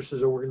 those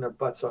nurses are working their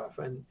butts off,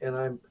 and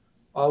I'm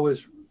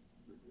always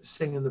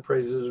singing the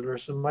praises of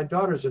nurses. My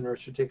daughter's a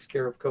nurse who takes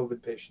care of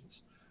COVID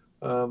patients,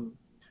 um,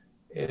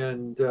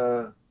 and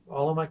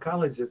all of my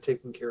colleagues have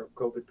taken care of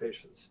COVID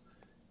patients,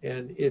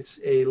 and it's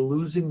a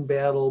losing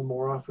battle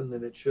more often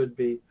than it should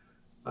be.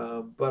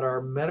 But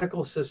our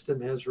medical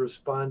system has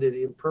responded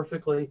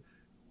imperfectly,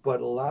 but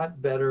a lot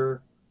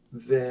better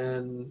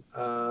than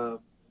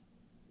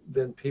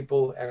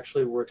people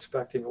actually were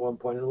expecting at one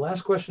point. And the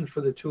last question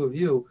for the two of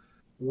you: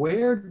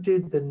 where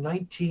did the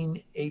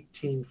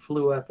 1918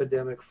 flu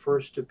epidemic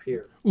first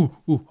appear?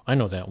 Ooh, I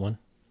know that one.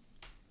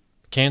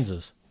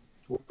 Kansas.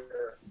 Where?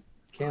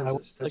 I went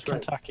Kansas. to That's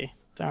right. Kentucky.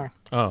 Darn.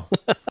 Oh,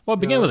 well, it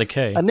began No, with a it's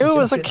K. I knew it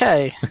was a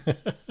K.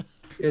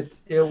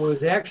 it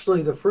was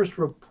actually the first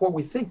report.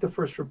 We think the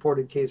first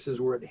reported cases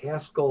were in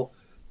Haskell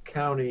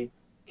County,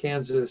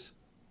 Kansas,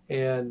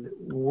 and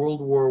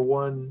World War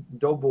I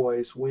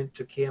doughboys went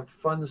to Camp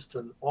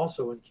Funston,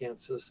 also in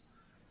Kansas,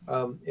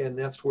 and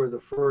that's where the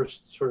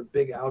first sort of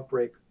big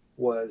outbreak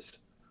was.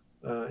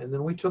 And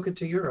then we took it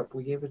to Europe.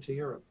 We gave it to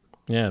Europe.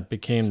 Yeah, it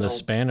became the So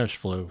Spanish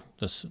flu.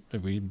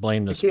 We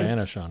blamed the became,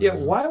 Spanish on yeah. it.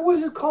 Why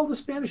was it called the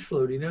Spanish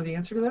flu? Do you know the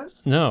answer to that?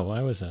 No,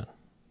 why was that?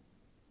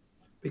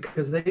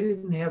 Because they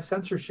didn't have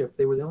censorship.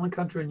 They were the only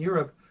country in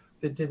Europe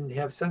that didn't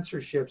have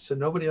censorship, so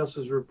nobody else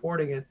was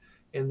reporting it.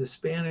 And the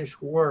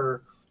Spanish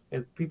were,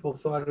 and people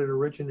thought it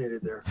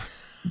originated there.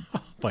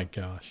 Oh my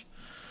gosh.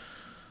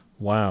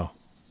 Wow.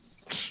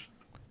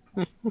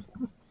 I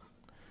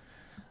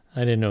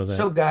didn't know that.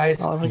 So, guys,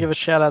 Well, I'm gonna give a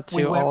shout out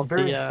we to went all of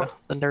very the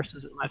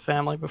nurses in my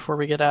family before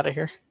we get out of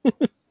here.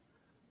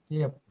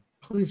 yeah,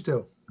 please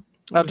do.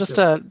 I'll Please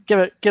just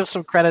do. give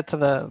some credit to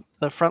the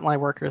frontline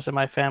workers in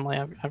my family.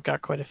 I've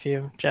got quite a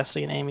few.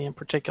 Jesse and Amy in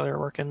particular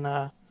working.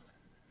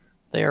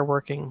 They are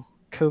working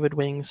COVID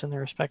wings in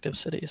their respective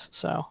cities.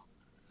 So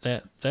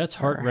That's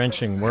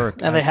heart-wrenching work.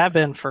 and they have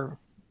been for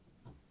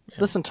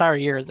this entire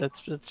year. It's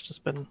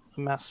just been a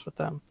mess with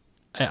them.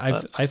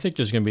 I think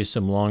there's going to be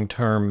some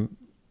long-term,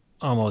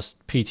 almost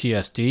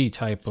PTSD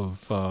type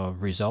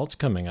of results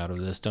coming out of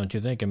this, don't you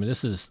think? I mean,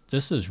 this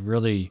is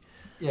really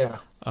Yeah.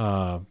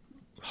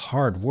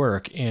 hard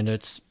work, and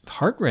it's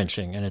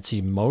heart-wrenching, and it's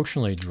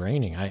emotionally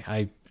draining.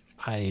 I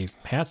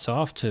hats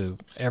off to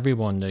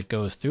everyone that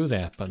goes through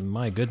that, but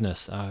my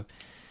goodness,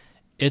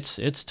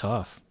 it's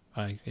tough.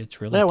 It's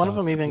really Yeah, tough. one of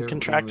them even It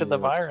contracted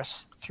really the is.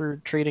 virus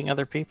through treating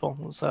other people.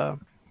 It was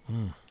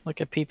like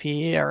a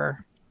PPE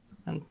error,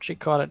 and she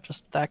caught it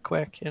just that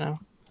quick, you know.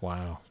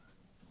 Wow.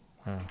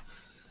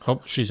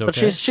 Hope she's okay. But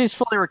she's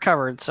fully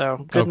recovered, so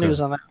good Okay. news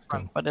on that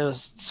front. But it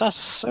was just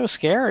so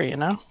scary, you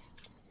know.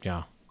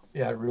 Yeah.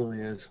 Yeah, it really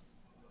is.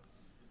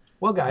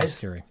 Well, guys,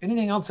 Scary.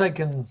 anything else I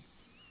can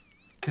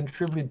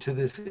contribute to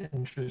this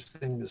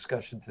interesting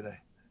discussion today?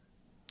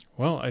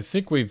 Well, I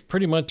think we've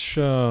pretty much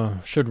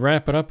should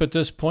wrap it up at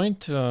this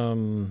point. Yeah.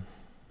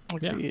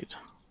 Agreed.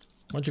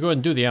 Why don't you go ahead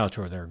and do the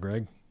outro there,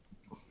 Greg?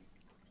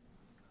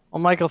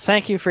 Well, Michael,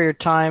 thank you for your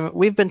time.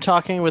 We've been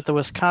talking with the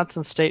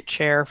Wisconsin State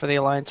Chair for the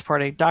Alliance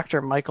Party,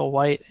 Dr. Michael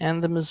White,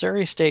 and the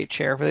Missouri State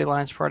Chair for the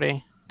Alliance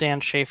Party,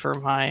 Dan Schaefer,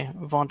 my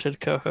vaunted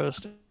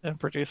co-host and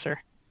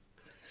producer.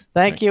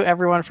 Thank you,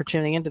 everyone, for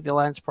tuning into the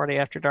Alliance Party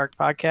After Dark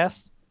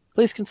podcast.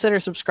 Please consider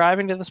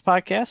subscribing to this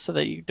podcast so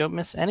that you don't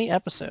miss any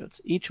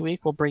episodes. Each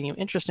week, we'll bring you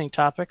interesting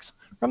topics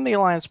from the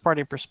Alliance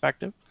Party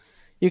perspective.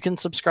 You can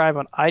subscribe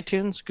on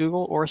iTunes,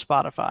 Google, or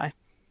Spotify.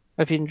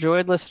 If you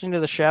enjoyed listening to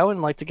the show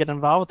and like to get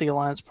involved with the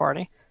Alliance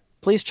Party,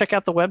 please check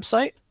out the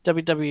website,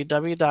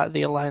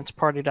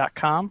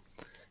 www.theallianceparty.com.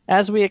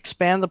 As we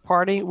expand the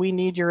party, we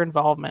need your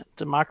involvement.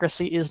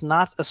 Democracy is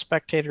not a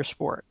spectator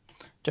sport.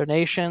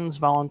 Donations,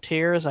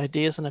 volunteers,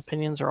 ideas, and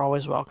opinions are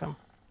always welcome.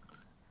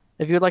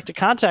 If you'd like to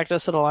contact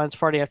us at Alliance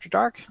Party After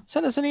Dark,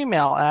 send us an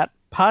email at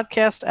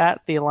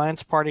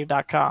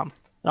podcast@theallianceparty.com.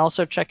 And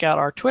also check out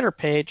our Twitter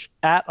page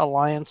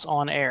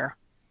 @AllianceOnAir.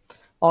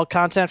 All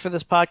content for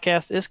this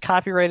podcast is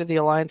copyrighted the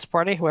Alliance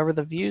Party. However,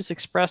 the views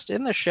expressed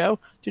in the show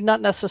do not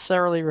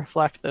necessarily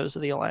reflect those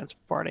of the Alliance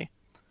Party.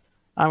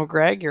 I'm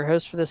Greg, your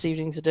host for this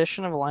evening's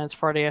edition of Alliance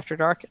Party After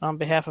Dark. And on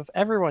behalf of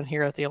everyone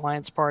here at the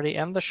Alliance Party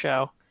and the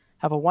show,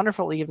 have a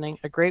wonderful evening,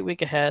 a great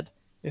week ahead.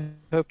 We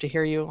hope to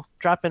hear you.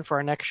 Drop in for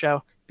our next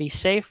show. Be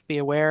safe, be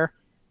aware.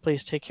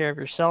 Please take care of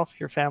yourself,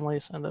 your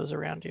families, and those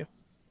around you.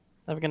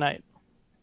 Have a good night.